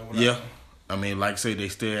gonna do that. yeah, I mean, like I say, they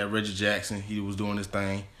still had Reggie Jackson. He was doing his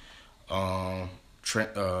thing. Trey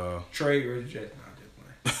Reggie Jackson.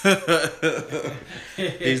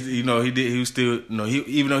 He was still,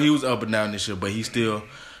 even though he was up and down this year, but he still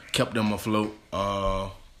kept them afloat.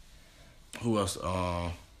 Who else?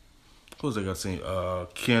 Who was I got seen?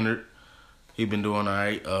 Kennard. He been doing all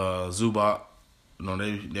right. Zubac.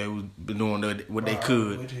 They was been doing what they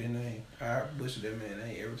could. What's his name? I butchered that man's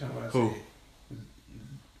name every time I Who? say it.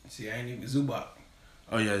 See, I ain't even Zubac.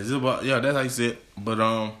 Oh yeah, Zubac. Yeah, that's how you said it. But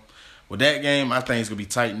with that game, I think it's gonna be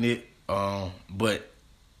tight knit. But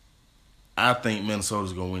I think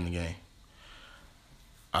Minnesota's gonna win the game.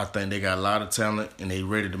 I think they got a lot of talent and they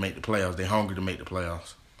ready to make the playoffs. They hungry to make the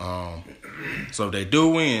playoffs. So if they do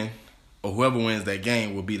win, or whoever wins that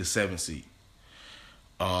game will be the 7th seed.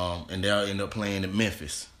 And they'll end up playing at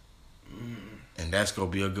Memphis. And that's gonna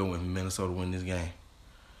be a good one if Minnesota win this game.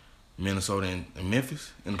 Minnesota and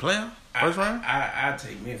Memphis in the playoff first round. I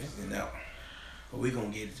take Memphis in that one. But we gonna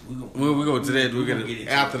get it. We go to that. We gonna get it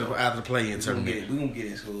after the play-in tournament. We gonna get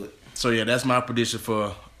into it. So yeah, that's my prediction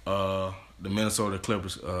for the Minnesota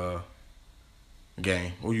Clippers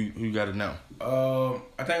game. Who you got it now? I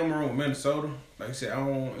think I'm going with Minnesota. Like I said, I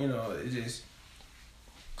don't. It's just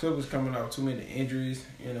Clippers coming out too many injuries.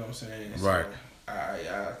 You know what I'm saying? Right. So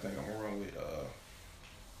I think I'm gonna run with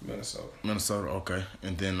Minnesota. Minnesota, okay.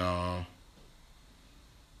 And then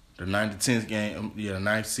the 9th to 10th game, the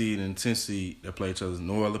 9th seed and 10th seed, they play each other,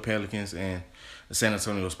 New Orleans Pelicans and the San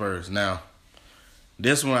Antonio Spurs. Now,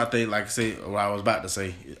 this one I think, like I said, what I was about to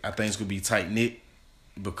say, I think it's gonna be tight knit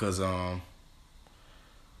because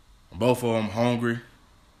both of them hungry.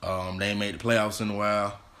 They ain't made the playoffs in a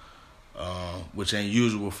while, which ain't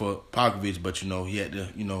usual for Popovich, but he had to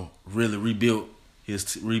really rebuild his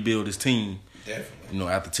team. Definitely.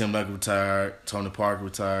 After Tim Duncan retired, Tony Parker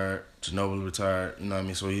retired, Ginobili retired. You know what I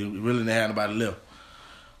mean? So he really didn't have nobody left.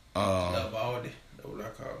 Baldy, that's what I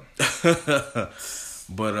call him.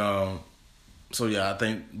 But so yeah, I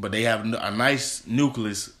think, but they have a nice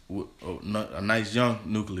nucleus, a nice young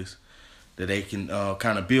nucleus that they can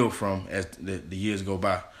kind of build from as the years go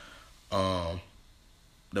by.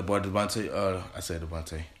 The boy Devontae, I said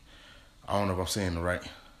Devontae. I don't know if I'm saying it right.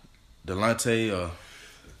 Delonte,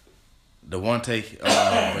 Devontae,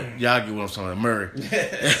 but y'all get what I'm saying. Murray.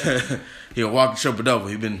 He'll walk a triple double.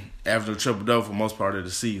 He been averaging a triple double for most part of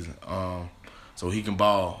the season. So he can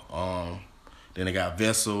ball. Then they got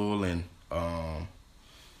Vessel and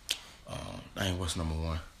what's number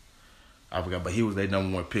one? I forgot, but he was their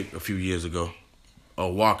number one pick a few years ago.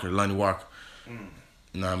 Lonnie Walker.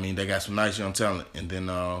 You know what I mean? They got some nice young talent. And then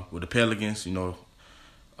with the Pelicans,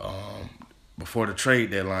 before the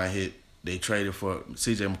trade deadline hit, they traded for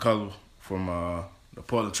C.J. McCollum from the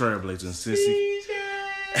Portland Trailblazers.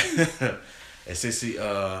 And since he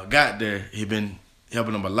got there, he been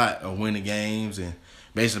helping them a lot on winning games and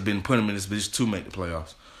basically been putting them in this position to make the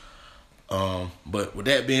playoffs. But with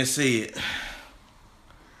that being said,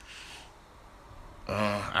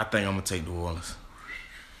 I think I'm going to take New Orleans.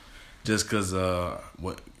 Just because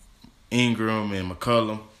what Ingram and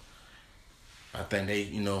McCollum, I think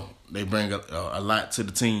they bring a lot to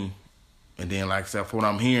the team. And then, like I said, from what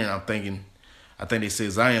I'm hearing, I think they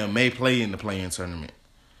said Zion may play in the play-in tournament.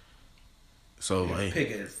 So, hey,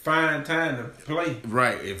 pick a fine time to play.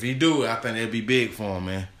 Right. If he do, I think it'd be big for him,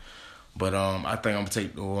 man. But I think I'm going to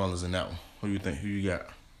take New Orleans in that one. Who you think? Who you got?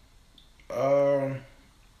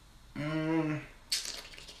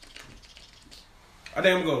 I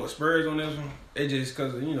think I'm going to go with Spurs on this one. It's just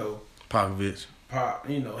because, Popovich.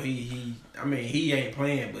 He ain't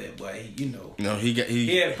playing, but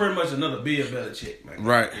he had pretty much another Bill Belichick. Like,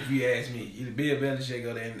 right. If you ask me, either Bill Belichick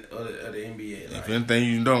or the NBA. If anything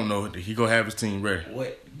you don't know, he gonna have his team ready.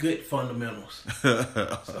 What good fundamentals?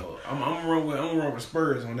 So I'm gonna run with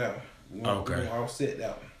Spurs on that one. Okay. I'll set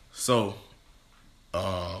that one. So,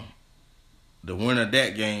 the winner of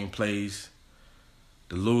that game plays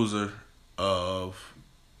the loser of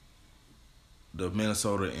the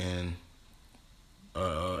Minnesota and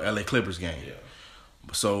LA Clippers game. Yeah.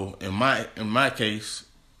 So in my case,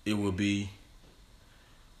 it would be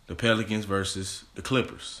the Pelicans versus the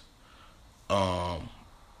Clippers. And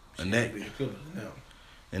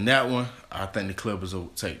that one, I think the Clippers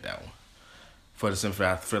will take that one. For the simple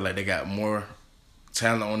fact, I feel like they got more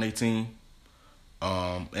talent on their team,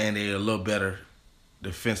 and they're a little better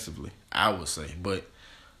defensively, I would say. But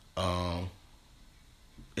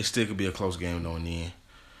it still could be a close game though in the end.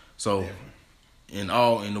 So in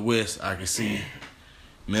the West, I can see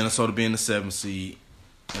Minnesota being the 7th seed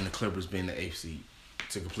and the Clippers being the 8th seed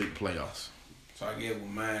to complete the playoffs. So I guess with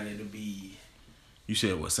mine it'll be. You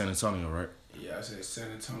said what, San Antonio, right? Yeah, I said San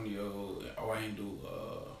Antonio. Oh, I ain't do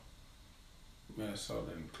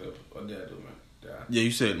Minnesota and Clippers. Or did I do that? Yeah, you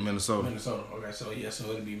said Minnesota. Minnesota. Okay, so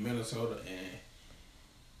it'll be Minnesota and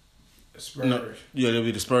the Spurs. No, yeah, it'll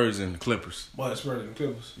be the Spurs and the Clippers. Well, the Spurs and the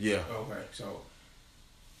Clippers. Yeah. Okay, so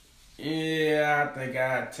yeah, I think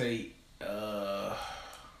I'd take. No,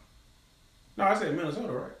 I said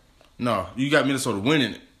Minnesota, right? No, you got Minnesota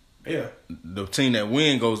winning it. Yeah. The team that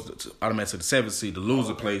win goes automatically to the 7th seed. The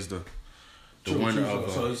loser plays the winner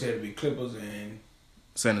of. So you said it'd be Clippers and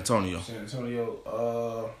San Antonio. San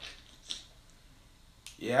Antonio.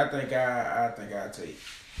 Yeah, I think I'd take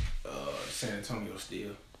San Antonio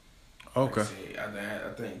still. Okay. Like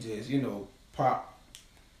I think just Pop.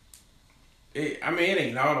 It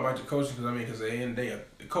ain't all about your coaching because at the end of the day,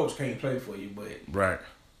 the coach can't play for you, but Right.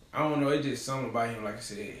 I don't know. It's just something about him. Like I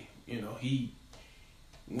said, he.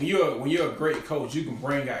 When you're a great coach, you can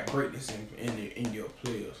bring out greatness in your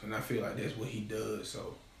players, and I feel like that's what he does.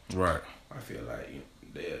 So, Right. I feel like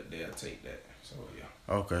they'll take that. So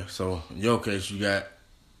yeah. Okay, so in your case, you got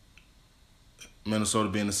Minnesota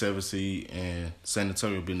being the 7th seed and San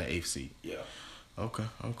Antonio being the 8th seed. Yeah. Okay.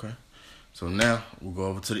 So now we'll go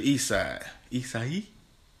over to the East side. East side.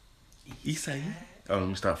 Oh, let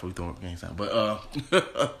me stop before we throw up game time. But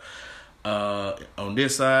on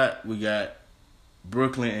this side, we got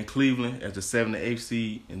Brooklyn and Cleveland as the 7th and 8th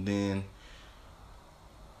seed, and then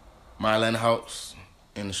my Atlanta Hawks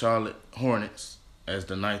and the Charlotte Hornets as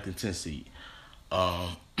the 9th and 10th seed.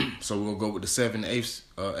 So we're gonna go with the 7 and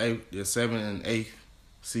 8th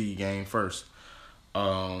seed game first.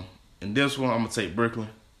 In this one, I'm gonna take Brooklyn,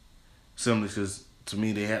 simply because to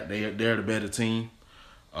me they're the better team.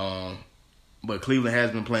 But Cleveland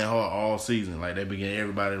has been playing hard all season. Like, they've been getting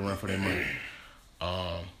everybody to run for their money.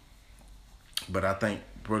 But I think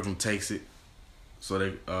Brooklyn takes it, so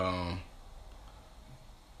they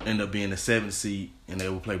end up being the 7th seed, and they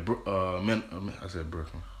will play. I said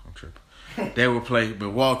Brooklyn. I'm tripping. They will play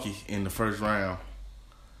Milwaukee in the first round,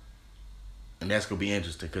 and that's gonna be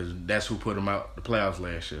interesting because that's who put them out the playoffs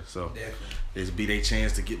last year. So Definitely. this will be their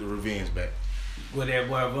chance to get the revenge back. What that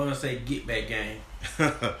boy Vaughn say, get back game.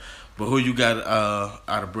 But who you got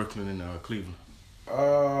out of Brooklyn and Cleveland?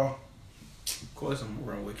 Of course, I'm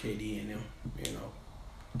gonna run with KD and them.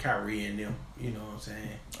 Kyrie and them. You know what I'm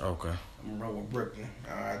saying? Okay. I'm gonna run with Brooklyn.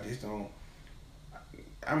 I just don't.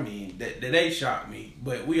 I mean, they shocked me,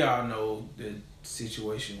 but we all know the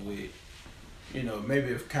situation with.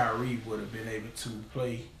 Maybe if Kyrie would have been able to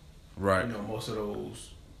play, right? Most of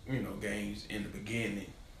those, games in the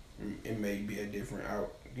beginning, it may be a different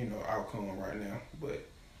outcome right now. But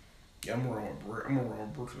yeah, I'm gonna run with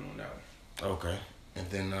Brooklyn on that one. Okay. And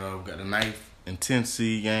then we got the 9th and 10th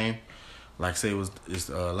seed game. Like I say, it's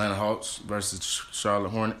the Atlanta Hawks versus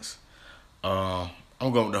Charlotte Hornets. I'm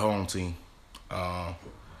going with the home team. I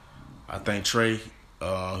think Trey, he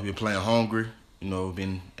been playing hungry.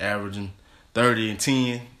 Been averaging 30 and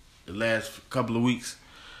 10 the last couple of weeks.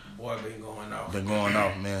 Boy, been going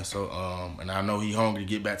off, man. So, and I know he hungry to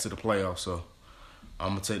get back to the playoffs. So,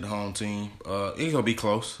 I'm gonna take the home team. It's gonna be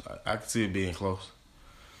close. I can see it being close.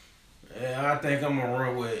 Yeah, I think I'm gonna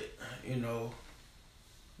run with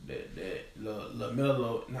that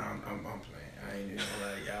LaMelo. Nah, I'm playing. I ain't even gonna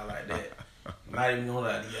lie to y'all like that. I'm not even gonna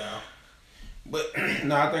lie to y'all. But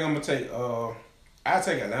no, I think I'm gonna take. I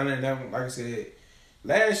take Atlanta and them. Like I said,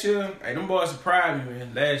 last year, hey, them boys surprised me,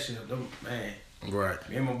 man. Last year, man. Right.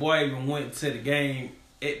 Me and my boy even went to the game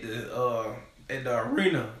at the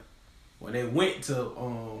arena when they went to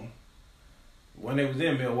when they was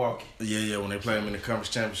in Milwaukee. Yeah, when they play them in the conference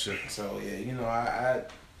championship. So yeah,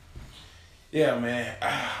 yeah, man,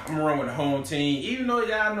 I'm gonna run with the home team. Even though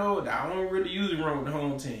y'all know that I don't really usually run with the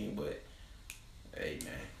home team, but hey,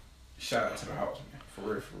 man, shout out to the Hawks, man,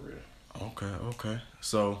 for real. Okay.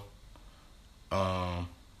 So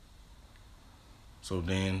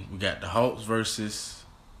then we got the Hawks versus.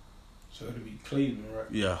 So it'll be Cleveland, right?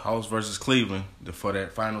 Yeah, Hawks versus Cleveland for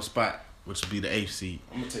that final spot, which will be the 8th seed.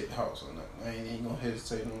 I'm gonna take the Hawks on that. I ain't gonna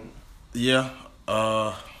hesitate on it. Yeah,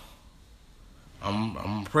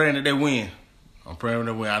 I'm praying that they win. I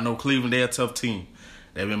know Cleveland, they're a tough team.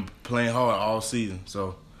 They've been playing hard all season,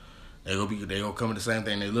 so they gonna come with the same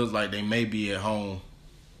thing. They look like they may be at home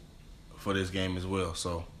for this game as well.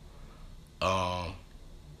 So, but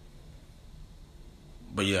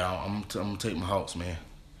yeah, I'm gonna take my Hawks, man.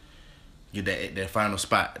 Get that final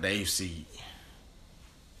spot, the 8th seed.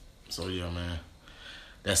 So yeah, man.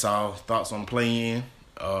 That's all. Thoughts on the play-in.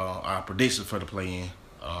 Our predictions for the play-in.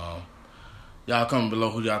 Y'all comment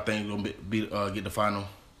below who y'all think gonna get the final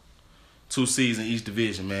 2 seeds in each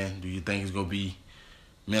division, man. Do you think it's gonna be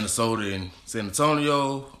Minnesota and San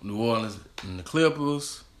Antonio, New Orleans and the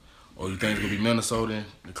Clippers, or you think it's gonna be Minnesota and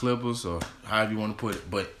the Clippers, or however you want to put it?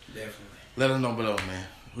 But Definitely. let us know below, man.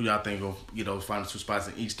 Who y'all think gonna get those final 2 spots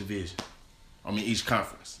in each division? I mean, each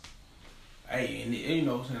conference. Hey, and you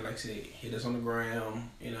know, like I said, hit us on the gram.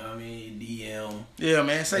 You know what I mean? DM. Yeah,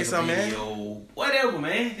 man. Say something, video, man. Whatever,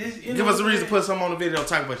 man. Just, Give us a reason to put something on the video.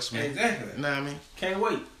 Talk about this, man. Exactly. You know what I mean? Can't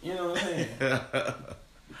wait. You know what I'm saying?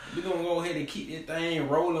 We're gonna go ahead and keep this thing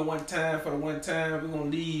rolling one time for the one time. We're gonna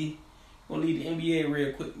lead the NBA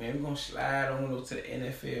real quick, man. We're gonna slide on over to the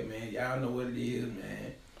NFL, man. Y'all know what it is,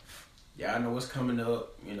 man. Y'all know what's coming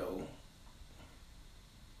up. You know,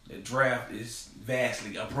 the draft is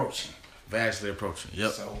vastly approaching.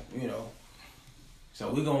 Yep. So, you know,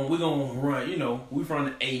 we're gonna run, you know, we from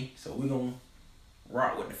the A, so we're gonna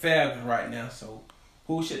rock with the Falcons right now. So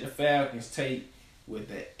who should the Falcons take with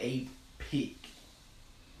the 8th pick?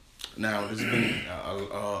 Now, it's been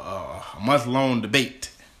a month-long debate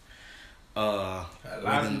in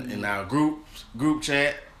our group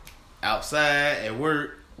chat, outside, at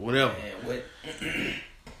work, whatever.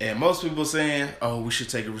 And most people saying, oh, we should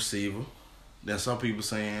take a receiver. Then some people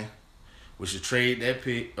saying we should trade that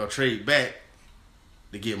pick or trade back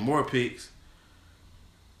to get more picks,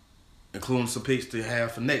 including some picks to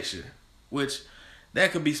have for next year. Which,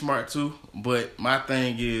 that could be smart too. But my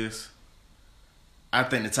thing is, I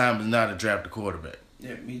think the time is now to draft a quarterback.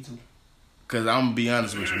 Yeah, me too. Because I'm going to be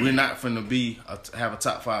honest with you, we're not finna have a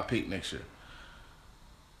top 5 pick next year.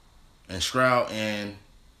 And Stroud and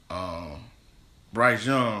Bryce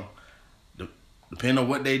Young, depending on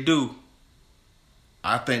what they do,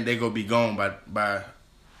 I think they're going to be gone by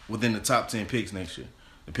within the top 10 picks next year.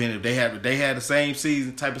 Depending if they had the same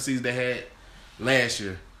type of season they had last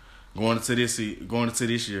year, going into this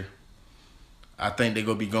year, I think they're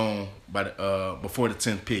going to be gone by before the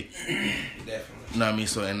 10th pick. Definitely. You know what I mean?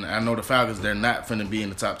 So, and I know the Falcons, they're not finna be in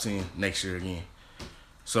the top 10 next year again.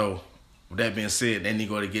 So, with that being said, they need to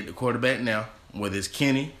go to get the quarterback now, whether it's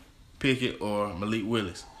Kenny Pickett or Malik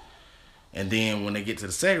Willis. And then when they get to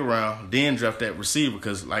the second round, then draft that receiver,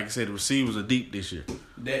 because like I said, the receivers are deep this year.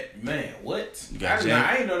 That, man, what? I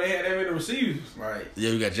didn't know they had that many receivers. Right. Yeah,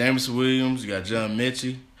 you got Jameson Williams, you got John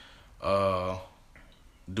Mechie,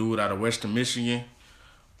 dude out of Western Michigan.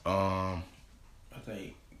 I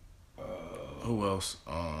think. Who else?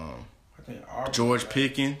 I think Auburn George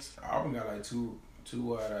Pickens. Auburn got like two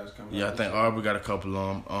wide eyes coming. Yeah, I think Auburn got a couple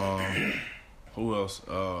of them. Who else?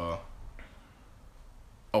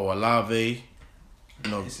 Olave.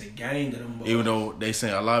 You know, it's a gang of them boys. Even though they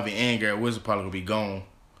say Olave and Garrett Wilson probably gonna be gone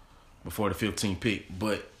before the 15th pick,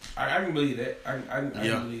 but I can believe that. I can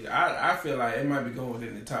believe that. I feel like it might be going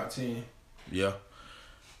within the top 10. Yeah,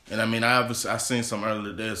 and I mean I seen some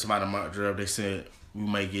earlier there. Somebody mock draft. They said we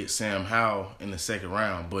may get Sam Howell in the second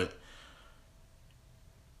round, but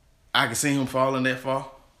I can see him falling that far.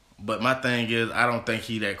 But my thing is, I don't think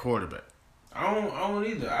he that quarterback. I don't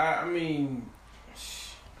either. I mean,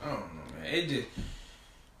 I don't know, man. It just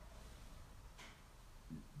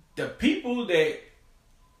the people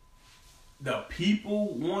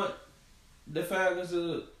want the Falcons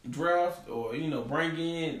to draft or bring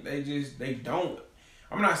in. They don't.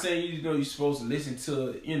 I'm not saying you're supposed to listen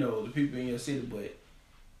to the people in your city, but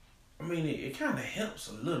I mean it kind of helps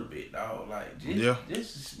a little bit, dog. Like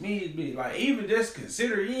this is me. Like even just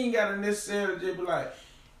consider you ain't gotta necessarily just be like,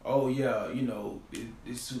 oh yeah,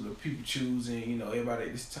 this who the people choosing. Everybody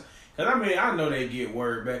this time. Cause I mean I know they get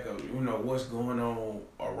word back of what's going on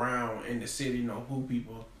around in the city. Who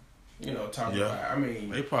people talking about. I mean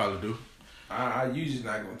they probably do. You just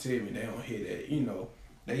not gonna tell me they don't hear that.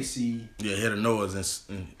 They see. Yeah, hear the noise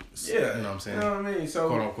and yeah, you know what I'm saying. You know what I mean? So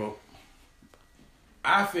quote unquote.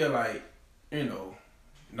 I feel like no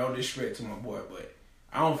disrespect to my boy, but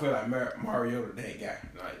I don't feel like Mariota that guy.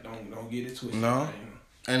 Like don't get it twisted. No.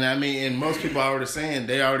 And I mean, and most people are already saying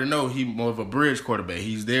they already know he more of a bridge quarterback.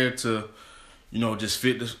 He's there to, just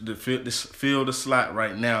fill the slot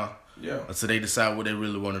right now. Yeah. Until they decide what they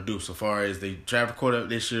really want to do. So far as they draft a quarterback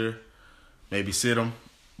this year, maybe sit him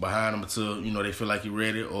behind him until they feel like he's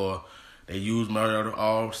ready, or they use Mariota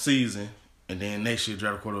all season and then next year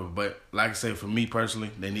draft a quarterback. But like I say, for me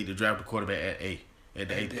personally, they need to draft a quarterback at the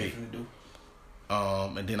 8th pick. Do.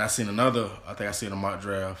 And then I seen a mock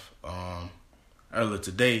draft earlier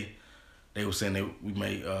today. They were saying we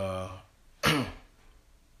may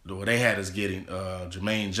they had us getting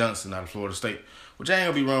Jermaine Johnson out of Florida State, which I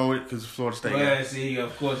ain't gonna be wrong with it because Florida State. Well, see,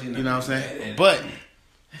 of course, you know what I'm saying. But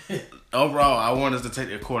overall, I want us to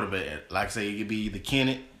take a quarterback. Like I say, it could be either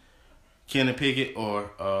Kenny Pickett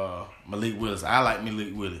or Malik Willis. I like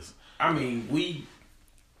Malik Willis. I mean, we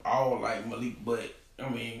all like Malik, but I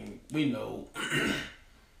mean, we know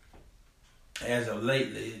as of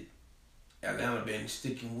lately, Atlanta been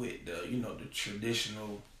sticking with the the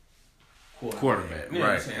traditional quarterback. You know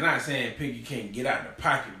what I'm saying? I'm not saying Pickett can't get out the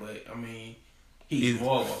pocket, but I mean, he's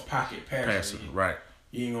more of a pocket passer. Right.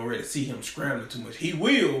 You ain't gonna really see him scrambling too much. He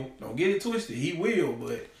will. Don't get it twisted. He will,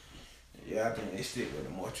 but yeah, I think they stick with the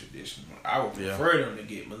more traditional. I would prefer them to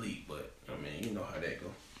get Malik, but I mean, you know how that go.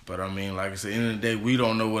 But I mean, like I said, at the end of the day, we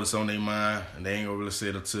don't know what's on their mind, and they ain't gonna really say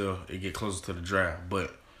it until it get closer to the draft.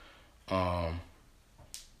 But I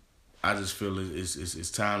just feel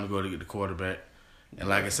it's time to go to get the quarterback. And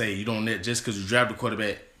like I say, you don't just because you draft the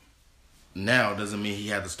quarterback now doesn't mean he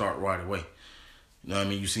had to start right away. You know what I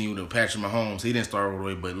mean? You seen with Patrick Mahomes, he didn't start right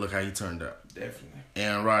away, but look how he turned out. Definitely.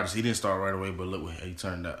 Aaron Rodgers, he didn't start right away, but look how he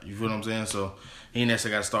turned out. You feel what I'm saying? So he ain't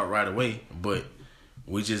necessarily got to start right away, but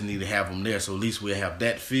we just need to have him there. So at least we'll have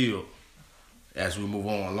that field as we move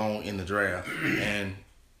on along in the draft and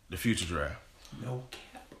the future draft. No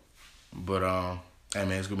cap. But hey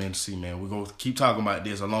man, it's gonna be interesting, man. We're gonna keep talking about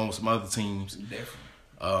this along with some other teams. Definitely.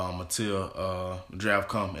 Until the draft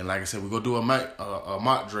come. And like I said, we're gonna do a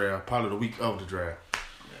mock draft probably the week of the draft.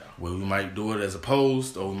 Yeah. Where we might do it as a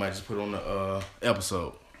post or we might just put it on the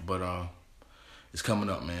episode. But it's coming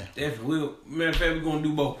up, man. Definitely. Matter of fact, we're gonna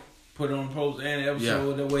do both. Put it on the post and the episode.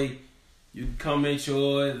 Yeah. That way you can comment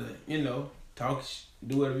yours, talk,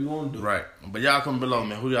 do whatever you want to do. Right. But y'all comment below,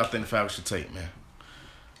 man. Who y'all think the Falcons should take, man?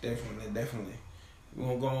 Definitely.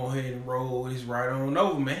 We're gonna go ahead and roll this right on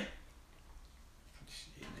over, man.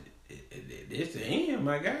 It's the end,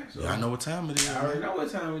 my guy. So I know what time it is. I already know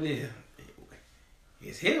what time it is.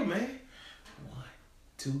 It's here, man. 1,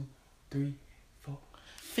 2, 3, 4,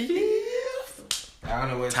 5. I don't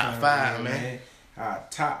know what top time 5, man. Our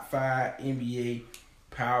top 5 NBA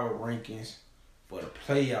power rankings for the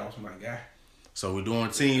playoffs, my guy. So we're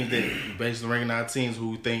doing teams that basically ranking our teams who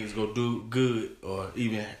we think is gonna do good or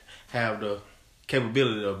even have the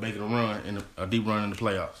capability of making a deep run in the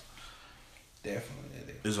playoffs. Definitely.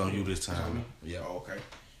 It's on you this time. Yeah. Oh, okay.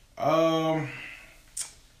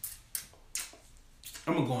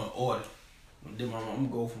 I'm gonna go in order. I'm gonna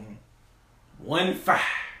go from 1 to 5.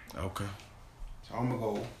 Okay. So I'm gonna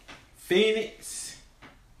go Phoenix,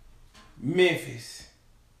 Memphis,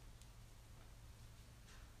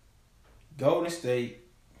 Golden State,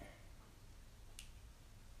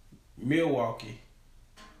 Milwaukee,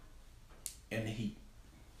 and the Heat.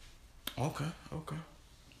 Okay.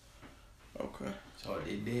 So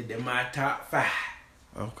they're my top 5.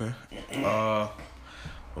 Okay.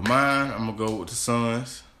 For mine, I'm gonna go with the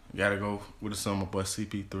Suns. Gotta go with the Suns, my boy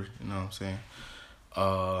CP3. You know what I'm saying?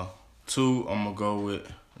 2, I'm gonna go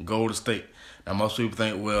with Golden State. Now most people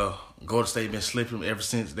think, well, Golden State been slipping ever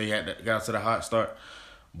since they got to the hot start.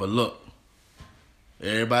 But look,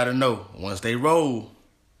 everybody know once they roll,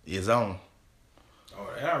 it's on. Oh,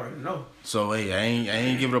 they already know. So hey, I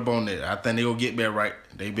ain't giving up on that. I think they gonna get back right.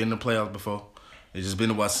 They've been in the playoffs before. It's just been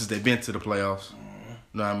a while since they've been to the playoffs.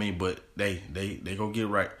 You know what I mean? But they gonna get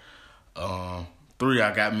right. 3,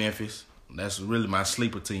 I got Memphis. That's really my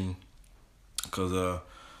sleeper team. Cause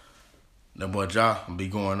that boy Ja be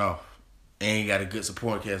going off. And he got a good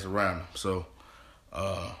support cast around him. So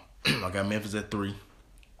I got Memphis at 3.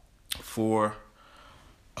 4,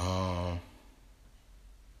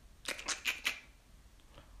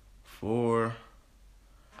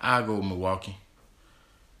 I'll go with Milwaukee.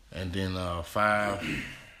 And then 5,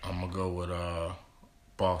 I'm going to go with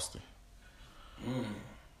Boston.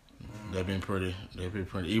 They've been pretty.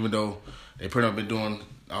 Even though they pretty much been doing,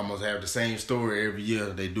 almost have the same story every year.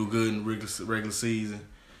 They do good in the regular season.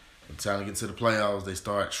 By the time they get to the playoffs, they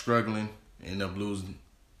start struggling, end up losing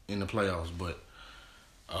in the playoffs. But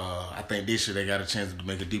I think this year they got a chance to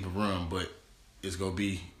make a deeper run. But it's going to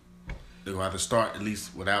be, they're going to have to start at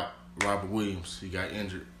least without Robert Williams. He got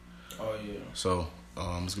injured. Oh, yeah. So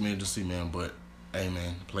it's going to be interesting, man. But, hey,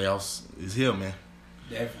 man, the playoffs is here, man.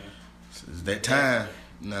 Definitely. It's that time.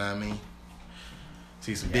 You know what I mean?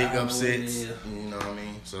 See some big upsets. You know what I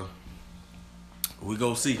mean? So we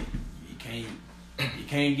go see. You can't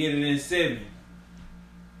get it in 7.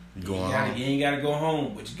 You ain't gotta go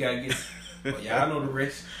home, but you gotta get. Well, y'all know the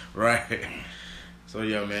rest. Right. So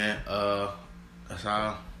yeah, man. That's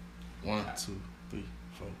all. 1, 2, 3,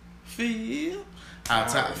 4, 5. Our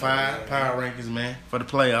top 5 power rankings, man, for the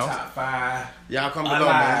playoffs. Top 5. Y'all come below,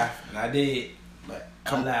 man. And I did, but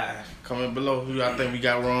alive. Comment below who y'all think we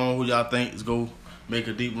got wrong, who y'all think is going to make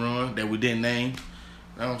a deep run that we didn't name.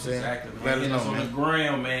 You know what I'm saying? Exactly. Let us know, on the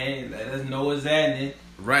ground, man. Let us know what's happening.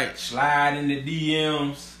 Right. Slide in the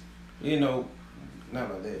DMs.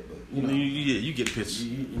 not like that, but you know, you get the picture.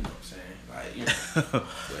 You know what I'm saying? Like, you know.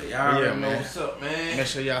 But y'all already know what's up, man. Make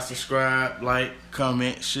sure y'all subscribe, like,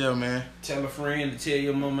 comment, share, man. Tell a friend to tell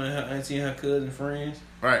your mama and her auntie and her cousin friends.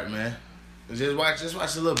 Right, man. Just watch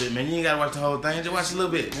a little bit, man. You ain't gotta watch the whole thing. Just watch a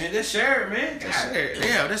little bit, man. Just share it, man. Just share it.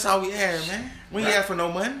 Yeah, that's all we ask, man. We ain't ask for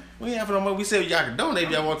no money. We said y'all can donate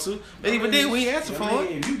if y'all want to. But even then, we ain't asking for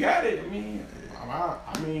it. If you got it, I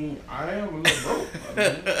am a little broke.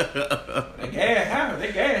 The gas high.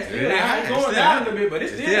 The gas still high. It's going down a little bit, but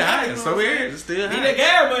it's still high. You know so it's still high. Need that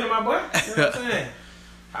gas money, my boy. You know what I'm saying?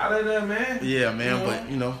 Holla at that, man. Yeah, man.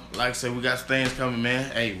 But you know, like I said, we got some things coming,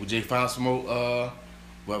 man. Hey, we just found some more.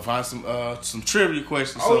 Find some trivia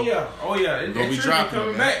questions. Oh yeah. It's gonna be dropping,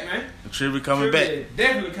 coming back, man. The trivia coming back.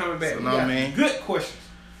 Definitely coming back. So, know what I mean? Good questions.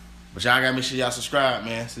 But y'all gotta make sure y'all subscribe,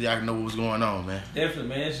 man, so y'all can know what's going on, man. Definitely,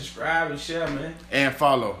 man. Subscribe and share, man. And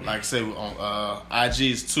follow. Like I said, on IG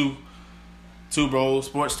is two Bros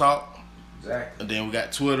Sports Talk. Exactly. And then we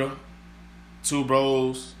got Twitter, 2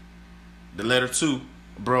 Bros, the letter 2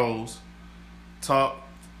 Bros Talk.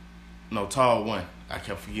 No, Tall 1. I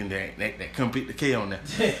kept forgetting that couldn't beat the K on that.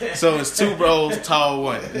 So it's 2 Bros, Tall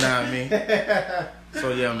 1. You know what I mean?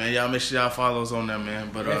 So yeah, man, y'all make sure y'all follow us on that, man.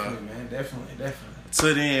 But definitely, man. Definitely.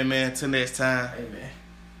 Till then, man. Till next time. Hey, man.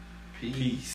 Peace.